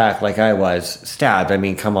viciously attacked like I was, stabbed. I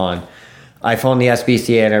mean, come on. I phoned the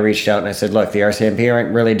SPCA and I reached out and I said, look, the RCMP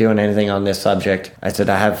aren't really doing anything on this subject. I said,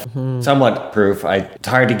 I have somewhat proof. It's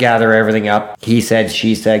hard to gather everything up. He said,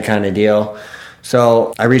 she said kind of deal.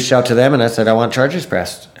 So I reached out to them and I said, I want charges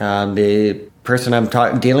pressed. The person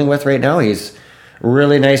I'm dealing with right now, he's a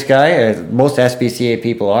really nice guy. Most SPCA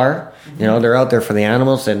people are. They're out there for the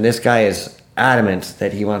animals, and this guy is adamant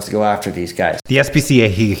that he wants to go after these guys. The SPCA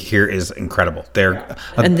here is incredible. They're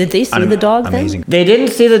And did they see the dog then? amazing. They didn't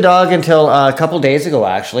see the dog until a couple days ago,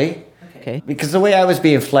 actually. Okay. Because the way I was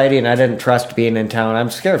being flighty and I didn't trust being in town,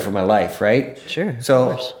 I'm scared for my life, right? Sure, of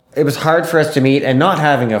So course. it was hard for us to meet, and not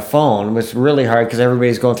having a phone was really hard because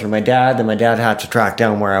everybody's going through my dad, and my dad had to track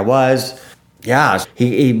down where I was. Yeah,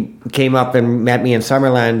 he came up and met me in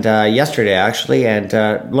Summerland yesterday, actually, and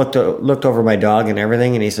looked over my dog and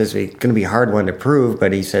everything, and he says, it's going to be a hard one to prove,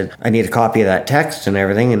 but he said, I need a copy of that text and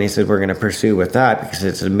everything, and he said, we're going to pursue with that because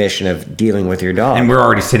it's a mission of dealing with your dog. And we're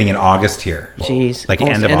already sitting in August here. Jeez. Like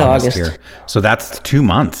end of August here. So that's 2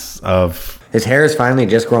 months of... His hair is finally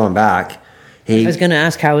just growing back. I was going to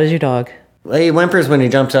ask, how is your dog? Well, he whimpers when he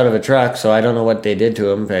jumps out of a truck, so I don't know what they did to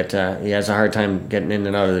him, but he has a hard time getting in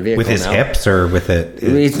and out of the vehicle. With his hips or with it?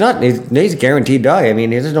 He's a guaranteed dog. I mean,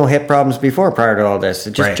 there's no hip problems before prior to all this.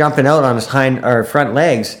 It's just jumping out on his front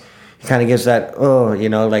legs, he kind of gives that, so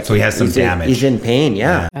he has some damage. He's in pain,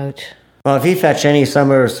 yeah. Ouch. Well, if he fetched any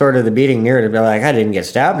sort of the beating near it, it'd be like, I didn't get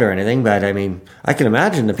stabbed or anything, but I mean, I can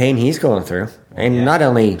imagine the pain he's going through. And not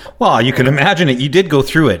only... Well, you could imagine it. You did go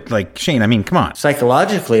through it. Like, Shane, I mean, come on.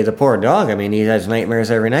 Psychologically, the poor dog, I mean, he has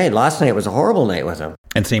nightmares every night. Last night was a horrible night with him.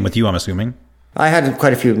 And same with you, I'm assuming? I had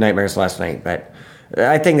quite a few nightmares last night, but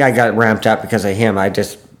I think I got ramped up because of him.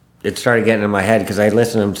 It started getting in my head because I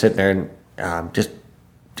listened to him sitting there and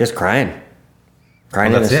just crying.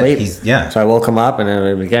 Crying in his sleep. So I woke him up,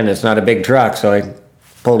 and again, it's not a big truck, so I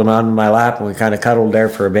pulled him onto my lap, and we kind of cuddled there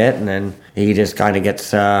for a bit, and then he just kind of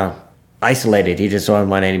gets isolated. He just don't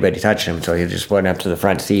want anybody touching him, so he just went up to the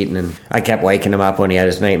front seat, and then I kept waking him up when he had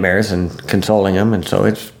his nightmares and consoling him, and so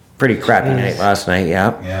it's pretty crappy night last night,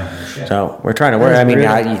 yeah. So we're trying to work. I mean,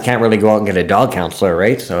 you can't really go out and get a dog counselor,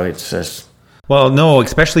 right? So it's just... Well, no,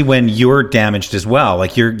 especially when you're damaged as well.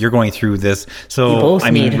 Like you're going through this. So I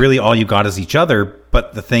mean, really all you got is each other.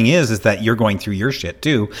 But the thing is that you're going through your shit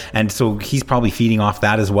too. And so he's probably feeding off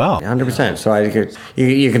that as well. 100%. So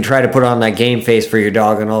you can try to put on that game face for your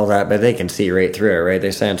dog and all that, but they can see right through it, right?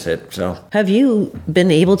 They sense it. So have you been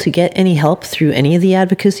able to get any help through any of the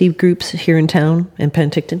advocacy groups here in town in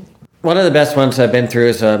Penticton? One of the best ones I've been through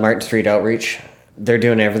is Martin Street Outreach. They're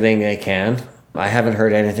doing everything they can. I haven't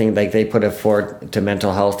heard anything. Like they put a forward to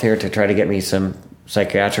mental health here to try to get me some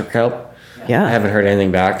psychiatric help. Yeah. I haven't heard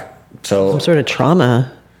anything back. So some sort of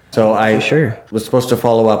trauma. So I was supposed to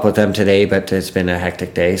follow up with them today, but it's been a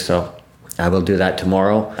hectic day. So I will do that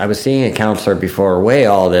tomorrow. I was seeing a counselor before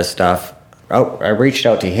all this stuff. I reached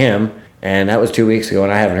out to him, and that was 2 weeks ago,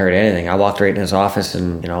 and I haven't heard anything. I walked right in his office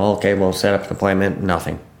and, okay, we'll set up an appointment.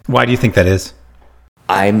 Nothing. Why do you think that is?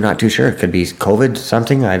 I'm not too sure. It could be COVID,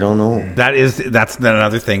 something. I don't know. That's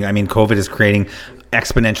another thing. I mean, COVID is creating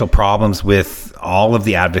exponential problems with all of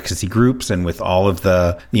the advocacy groups and with all of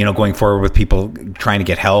the, going forward with people trying to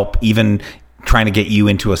get help, even trying to get you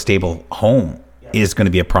into a stable home is going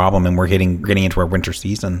to be a problem. And we're getting into our winter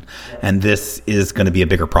season, and this is going to be a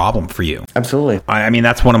bigger problem for you. Absolutely. I mean,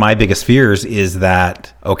 that's one of my biggest fears is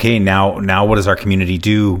that, okay, now what does our community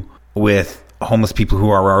do with homeless people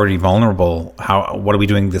who are already vulnerable? What are we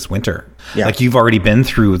doing this winter? Yeah. Like you've already been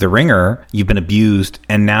through the ringer, you've been abused,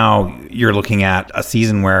 and now you're looking at a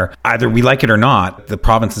season where either we like it or not, the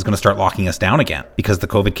province is going to start locking us down again because the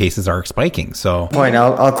COVID cases are spiking. So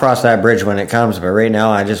I'll cross that bridge when it comes, but right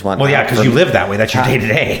now I just want because you live that way. That's your day to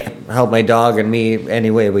day. Help my dog and me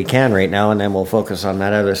any way we can right now, and then we'll focus on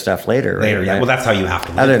that other stuff later. Right? Yeah. Well, that's how you have to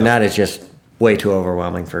live. Other than that, it's just way too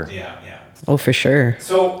overwhelming for... Yeah. Oh, for sure.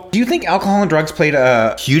 So do you think alcohol and drugs played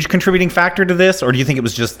a huge contributing factor to this? Or do you think it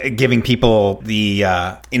was just giving people the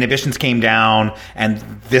inhibitions came down and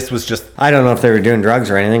this was just... I don't know if they were doing drugs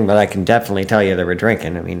or anything, but I can definitely tell you they were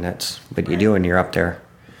drinking. I mean, that's what you do when you're up there.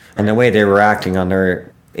 And the way they were acting on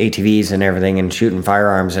their ATVs and everything and shooting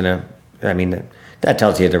firearms that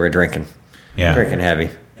tells you they were drinking. Yeah. Drinking heavy.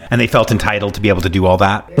 And they felt entitled to be able to do all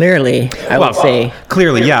that? Clearly, I would say.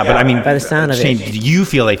 Clearly, yeah. But I mean, by the sound of Shane, do you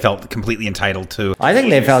feel they felt completely entitled to? I think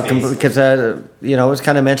they felt because, it was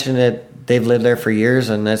kind of mentioned that they've lived there for years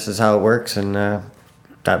and this is how it works. And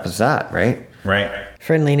that was that, right? Right.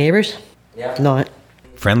 Friendly neighbors? Yeah. Not.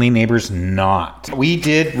 Friendly neighbors, not. We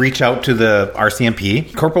did reach out to the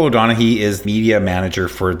RCMP. Corporal O'Donoghue is media manager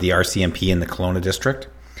for the RCMP in the Kelowna district.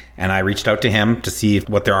 And I reached out to him to see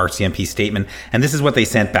what their RCMP statement, and this is what they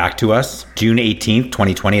sent back to us. June 18th,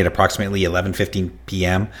 2020 at approximately 11:15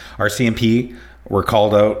 p.m. RCMP were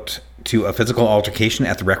called out to a physical altercation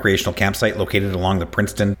at the recreational campsite located along the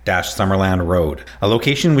Princeton-Summerland Road, a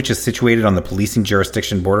location which is situated on the policing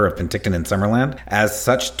jurisdiction border of Penticton and Summerland. As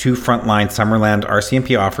such, 2 frontline Summerland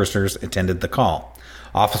RCMP officers attended the call.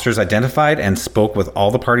 Officers identified and spoke with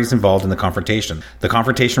all the parties involved in the confrontation. The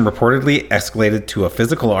confrontation reportedly escalated to a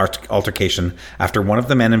physical altercation after one of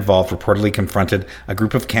the men involved reportedly confronted a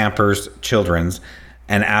group of campers, children,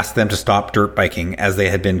 and asked them to stop dirt biking as they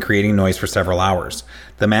had been creating noise for several hours.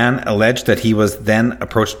 The man alleged that he was then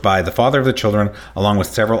approached by the father of the children along with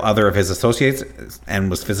several other of his associates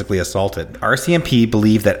and was physically assaulted. RCMP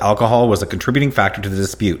believed that alcohol was a contributing factor to the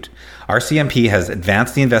dispute. RCMP has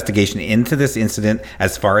advanced the investigation into this incident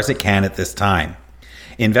as far as it can at this time.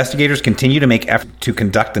 Investigators continue to make efforts to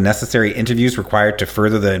conduct the necessary interviews required to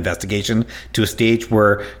further the investigation to a stage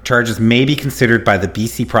where charges may be considered by the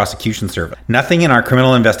BC Prosecution Service. Nothing in our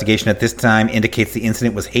criminal investigation at this time indicates the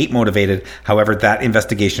incident was hate motivated. However, that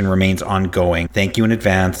investigation remains ongoing. Thank you in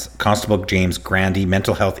advance, Constable James Grandy,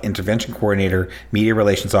 Mental Health Intervention Coordinator, Media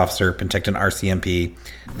Relations Officer, Penticton RCMP.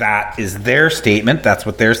 That is their statement. That's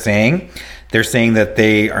what they're saying. They're saying that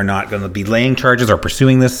they are not going to be laying charges or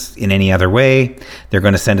pursuing this in any other way. They're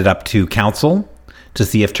going to send it up to council to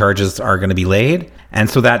see if charges are going to be laid. And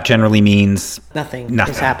so that generally means Nothing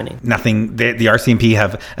is happening. Nothing. The RCMP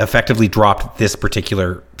have effectively dropped this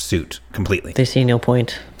particular suit completely. They see no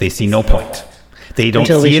point. They see no point. They don't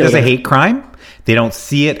Until see it as a them. hate crime. They don't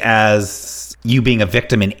see it as you being a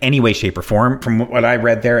victim in any way, shape, or form. From what I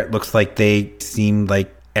read there, it looks like they seem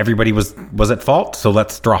like everybody was at fault, so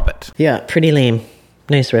let's drop it. Yeah, pretty lame.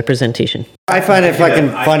 Nice representation. I find it fucking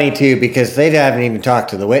funny too because they haven't even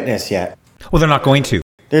talked to the witness yet. Well, they're not going to.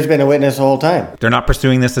 There's been a witness the whole time. They're not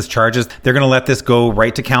pursuing this as charges. They're going to let this go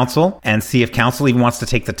right to council and see if council even wants to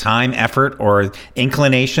take the time, effort, or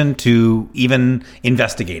inclination to even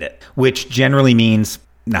investigate it, which generally means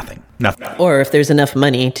nothing. Or if there's enough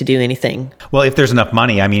money to do anything. Well, if there's enough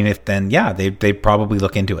money, I mean, they probably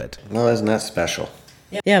look into it. Well, isn't that special?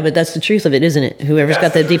 Yeah, but that's the truth of it, isn't it? Whoever's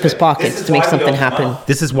got the deepest pockets to make something happen.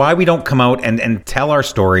 This is why we don't come out and tell our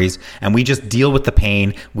stories, and we just deal with the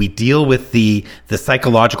pain. We deal with the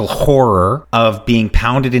psychological horror of being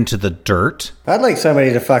pounded into the dirt. I'd like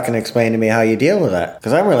somebody to fucking explain to me how you deal with that,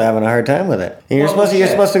 because I'm really having a hard time with it. And you're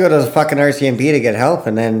supposed to go to the fucking RCMP to get help,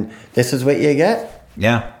 and then this is what you get?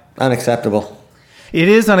 Yeah. Unacceptable. It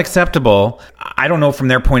is unacceptable. I don't know from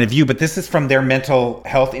their point of view, but this is from their mental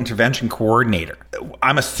health intervention coordinator.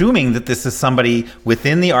 I'm assuming that this is somebody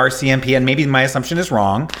within the RCMP, and maybe my assumption is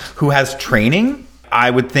wrong, who has training. I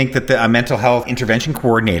would think that a mental health intervention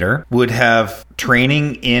coordinator would have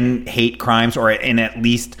training in hate crimes or in at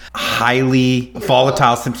least highly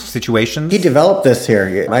volatile situations. He developed this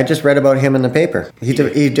here. I just read about him in the paper.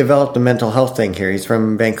 He developed the mental health thing here. He's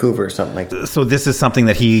from Vancouver or something like that. So this is something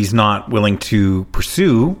that he's not willing to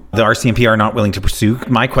pursue. The RCMP are not willing to pursue.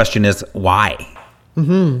 My question is, why?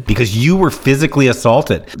 Mm-hmm. Because you were physically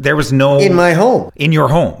assaulted. There was no... In my home. In your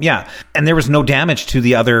home, yeah. And there was no damage to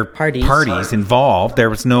the other parties involved. There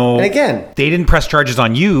was no... And again... They didn't press charges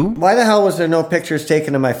on you. Why the hell was there no pictures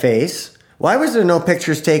taken of my face? Why was there no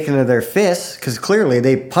pictures taken of their fists? Because clearly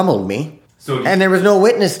they pummeled me. And there was no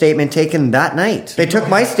witness statement taken that night. They took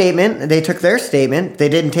my statement. They took their statement. They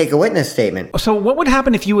didn't take a witness statement. So what would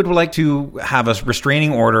happen if you would like to have a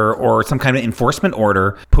restraining order or some kind of enforcement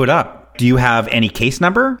order put up? Do you have any case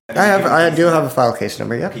number? I do have a file case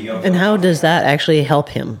number, yeah. And how does that actually help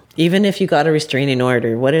him? Even if you got a restraining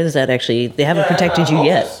order, what is that actually? They haven't protected you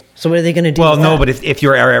yet. So what are they going to do? Well, no, but if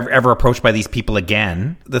you're ever approached by these people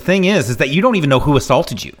again, the thing is that you don't even know who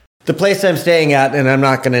assaulted you. The place I'm staying at, and I'm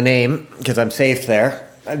not going to name because I'm safe there,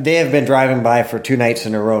 they have been driving by for 2 nights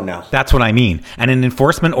in a row now. That's what I mean. And an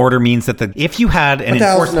enforcement order means that if you had an what the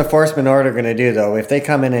hell is an enforcement order going to do, though? If they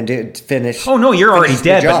come in and finish... Oh, no, you're already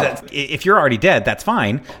dead. But if you're already dead, that's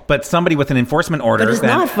fine. But somebody with an enforcement order... But it's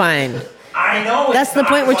not fine. I know. That's the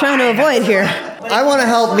point we're trying to avoid here. I want to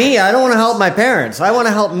help me. I don't want to help my parents. I want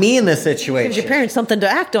to help me in this situation. Give your parents something to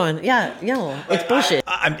act on. Yeah, it's bullshit.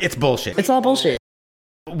 It's bullshit. It's all bullshit.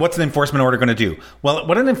 What's an enforcement order going to do? Well,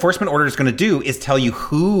 what an enforcement order is going to do is tell you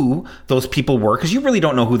who those people were, because you really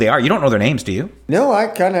don't know who they are. You don't know their names, do you? No, I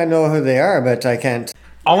kind of know who they are, but I can't.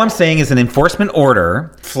 All I'm saying is an enforcement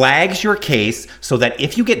order flags your case so that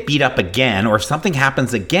if you get beat up again or if something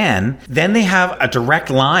happens again, then they have a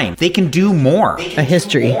direct line. They can do more. A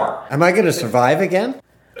history. Am I going to survive again?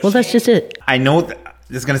 Well, that's just it. I know this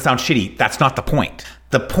is going to sound shitty. That's not the point.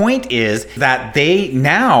 The point is that they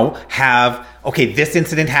now have, okay, this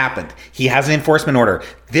incident happened. He has an enforcement order.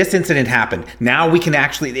 This incident happened. Now we can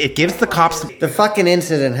actually, it gives the cops... The fucking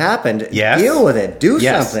incident happened. Yes. Deal with it. Do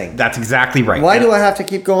something. That's exactly right. Why do I have to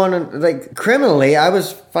keep going, like, criminally, I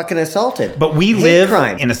was fucking assaulted. But we live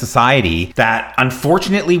in a society that,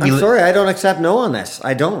 unfortunately... I'm sorry, I don't accept no on this.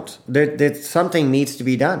 I don't. Something needs to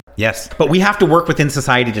be done. Yes, but we have to work within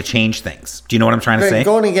society to change things. Do you know what I'm trying to say?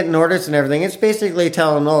 Going and getting orders and everything, it's basically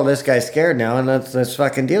tell them, "Oh, this guy's scared now, and let's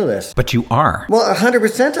fucking deal with this." But you are. Well,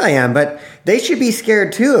 100% I am, but they should be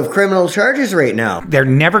scared too of criminal charges right now. They're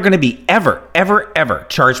never going to be ever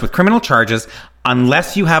charged with criminal charges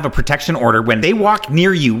unless you have a protection order. When they walk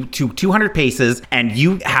near you to 200 paces and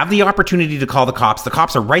you have the opportunity to call the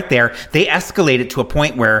cops are right there. They escalate it to a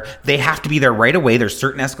point where they have to be there right away. There's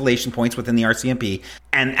certain escalation points within the RCMP.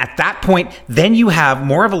 And at that point, then you have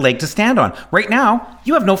more of a leg to stand on. Right now,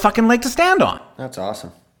 you have no fucking leg to stand on. That's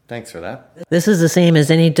awesome. Thanks for that. This is the same as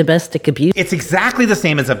any domestic abuse. It's exactly the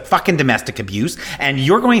same as a fucking domestic abuse. And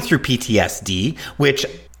you're going through PTSD, which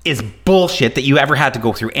is bullshit that you ever had to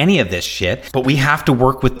go through any of this shit. But we have to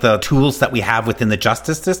work with the tools that we have within the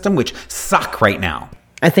justice system, which suck right now.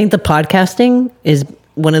 I think the podcasting is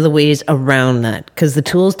one of the ways around that, because the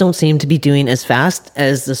tools don't seem to be doing as fast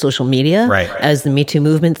as the social media, right, as the Me Too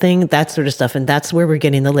movement thing, that sort of stuff. And that's where we're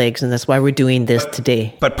getting the legs. And that's why we're doing this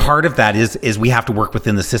today. But part of that is we have to work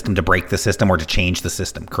within the system to break the system or to change the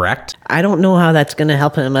system, correct? I don't know how that's going to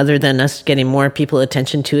help him other than us getting more people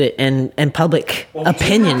attention to it and public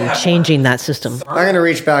opinion changing that system. I'm going to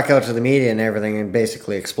reach back out to the media and everything and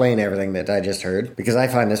basically explain everything that I just heard, because I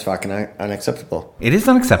find this fucking unacceptable. It is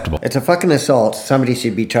unacceptable. It's a fucking assault. Somebody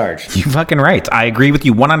should be charged. You fucking right. I agree with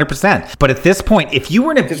you 100%. But at this point, if you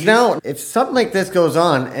were to... Because now, if something like this goes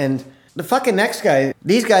on and the fucking next guy,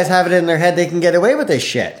 these guys have it in their head they can get away with this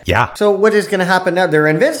shit. Yeah. So what is going to happen now? They're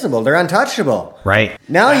invincible. They're untouchable. Right.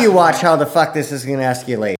 Now you watch how the fuck this is going to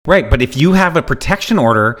escalate. Right, but if you have a protection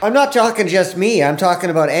order... I'm not talking just me. I'm talking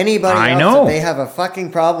about anybody else know. that they have a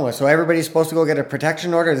fucking problem with. So everybody's supposed to go get a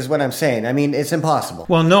protection order? This is what I'm saying. I mean, it's impossible.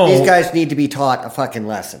 Well, no. These guys need to be taught a fucking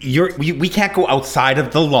lesson. We can't go outside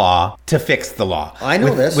of the law to fix the law. I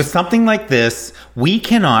know this. With something like this, we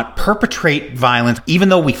cannot perpetrate violence, even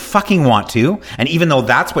though we fucking want to, and even though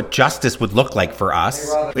that's what justice would look like for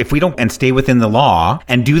us. If we don't and stay within the law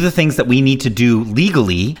and do the things that we need to do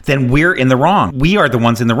legally, then we're in the wrong. We are the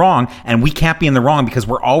ones in the wrong, and we can't be in the wrong because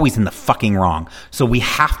we're always in the fucking wrong. So we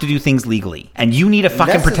have to do things legally. And you need a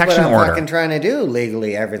fucking protection what I'm order. fucking trying to do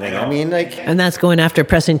legally, everything. I mean, like... And that's going after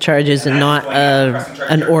pressing charges and not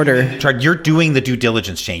an order. You're doing the due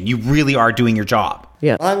diligence, Shane. You really are doing your job.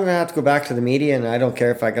 Yeah. I'm going to have to go back to the media, and I don't care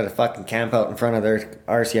if I got to fucking camp out in front of their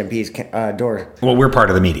RCMP's door. Well, we're part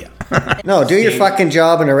of the media. No, do your fucking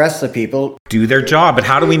job and arrest the people. Do their job, but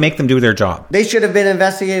how do we make them do their job? They should have been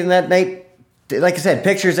investigating that night. Like I said,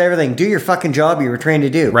 pictures, everything. Do your fucking job you were trained to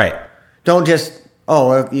do. Right. Don't just,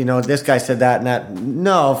 this guy said that and that.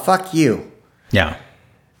 No, fuck you. Yeah.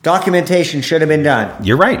 Documentation should have been done.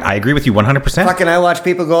 You're right. I agree with you 100%. Fucking I watch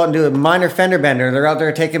people go out and do a minor fender bender. They're out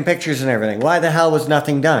there taking pictures and everything. Why the hell was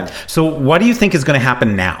nothing done? So what do you think is going to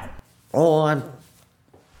happen now? Oh,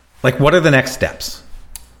 What are the next steps?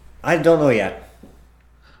 I don't know yet.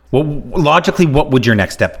 Well, logically, what would your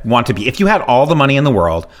next step want to be? If you had all the money in the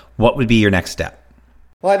world, what would be your next step?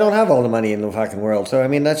 Well, I don't have all the money in the fucking world. So, I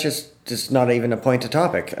mean, that's just not even a point of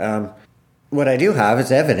topic. What I do have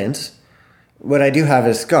is evidence. What I do have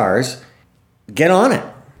is scars. Get on it.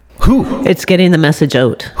 Who? It's getting the message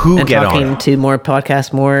out. Who and get on talking it? to more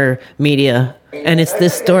podcasts, more media. And it's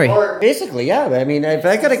this story. Basically, yeah. I mean, if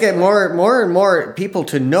I got to get more and more people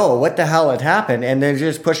to know what the hell had happened, and they're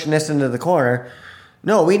just pushing this into the corner.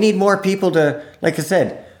 No, we need more people to, like I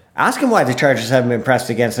said, ask them why the charges haven't been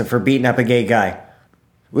pressed against them for beating up a gay guy.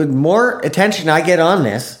 With more attention I get on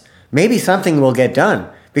this, maybe something will get done.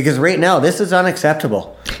 Because right now, this is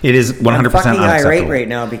unacceptable. It is 100% I'm fucking unacceptable. irate right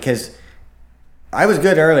now because I was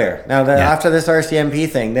good earlier. Now, after this RCMP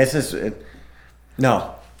thing, this is...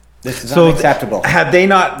 no. This is unacceptable. Have they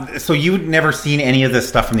not... So you'd never seen any of this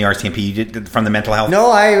stuff from the RCMP? You did from the mental health? No,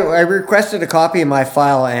 I requested a copy of my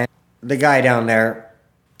file, and the guy down there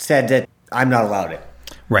said that I'm not allowed it.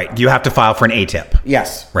 Right. You have to file for an ATIP.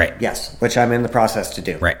 Yes. Right. Yes, which I'm in the process to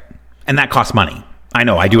do. Right. And that costs money. I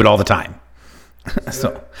know. I do it all the time.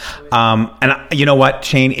 So, and you know what,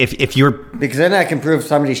 Shane, if you're... Because then I can prove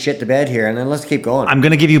somebody's shit to bed here, and then let's keep going. I'm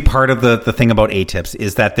going to give you part of the thing about ATIPs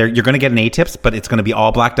is that you're going to get an ATIPs, but it's going to be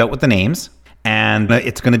all blacked out with the names. And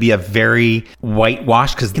it's going to be a very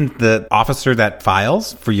whitewash because the officer that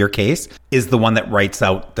files for your case is the one that writes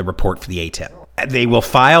out the report for the ATIP. They will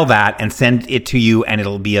file that and send it to you, and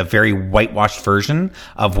it'll be a very whitewashed version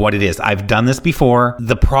of what it is. I've done this before.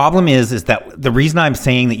 The problem is that the reason I'm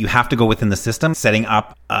saying that you have to go within the system, setting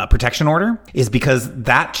up a protection order, is because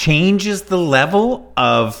that changes the level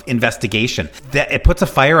of investigation. That it puts a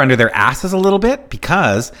fire under their asses a little bit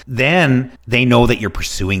because then they know that you're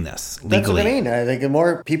pursuing this legally. That's what I mean. I think the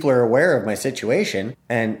more people are aware of my situation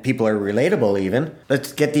and people are relatable even,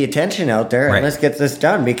 let's get the attention out there and let's get this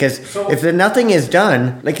done. Because if nothing is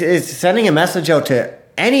done, like it's sending a message out to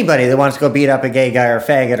anybody that wants to go beat up a gay guy or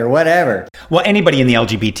faggot or whatever. Well, anybody in the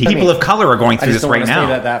LGBT, people of color are going through this right now. I just don't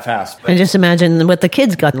want to say that fast. And just imagine what the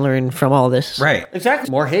kids got to learn from all this. Right.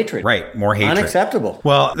 Exactly. More hatred. Right. More hatred. Unacceptable.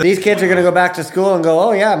 Well, these kids are going to go back to school and go,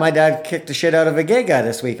 oh yeah, my dad kicked the shit out of a gay guy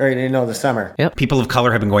this week, or this summer. Yep. People of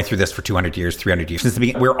color have been going through this for 200 years, 300 years. Since the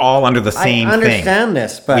beginning, we're all under the same thing. I understand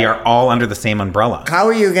this, but we are all under the same umbrella. How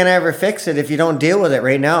are you going to ever fix it if you don't deal with it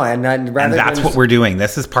right now? And that's what we're doing.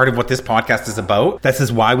 This is part of what this podcast is about. This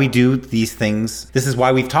is why we do these things. This is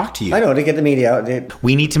why we've talked to you. I know, to get the media out.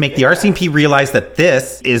 We need to make the RCMP realize that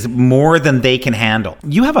this is more than they can handle.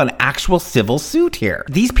 You have an actual civil suit here.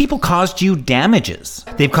 These people caused you damages.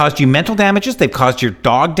 They've caused you mental damages. They've caused your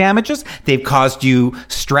dog damages. They've caused you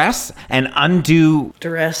stress and undue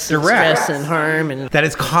duress, stress and harm, and that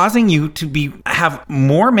is causing you to have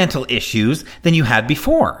more mental issues than you had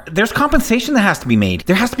before. There's compensation that has to be made.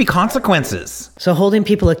 There has to be consequences. So holding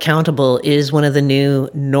people accountable is one of the new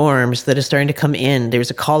norms that is starting to come in. There's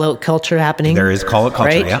a call-out culture happening. There is call-out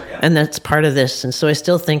culture, right? Yeah. And that's part of this. And so I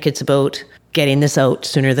still think it's about getting this out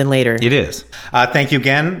sooner than later. It is. Thank you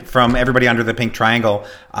again from everybody under the Pink Triangle.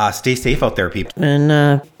 Stay safe out there, people.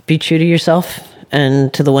 And be true to yourself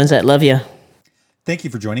and to the ones that love you. Thank you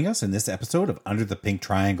for joining us in this episode of Under the Pink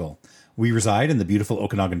Triangle. We reside in the beautiful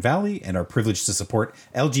Okanagan Valley and are privileged to support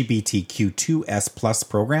LGBTQ2S+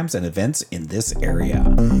 programs and events in this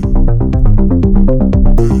area.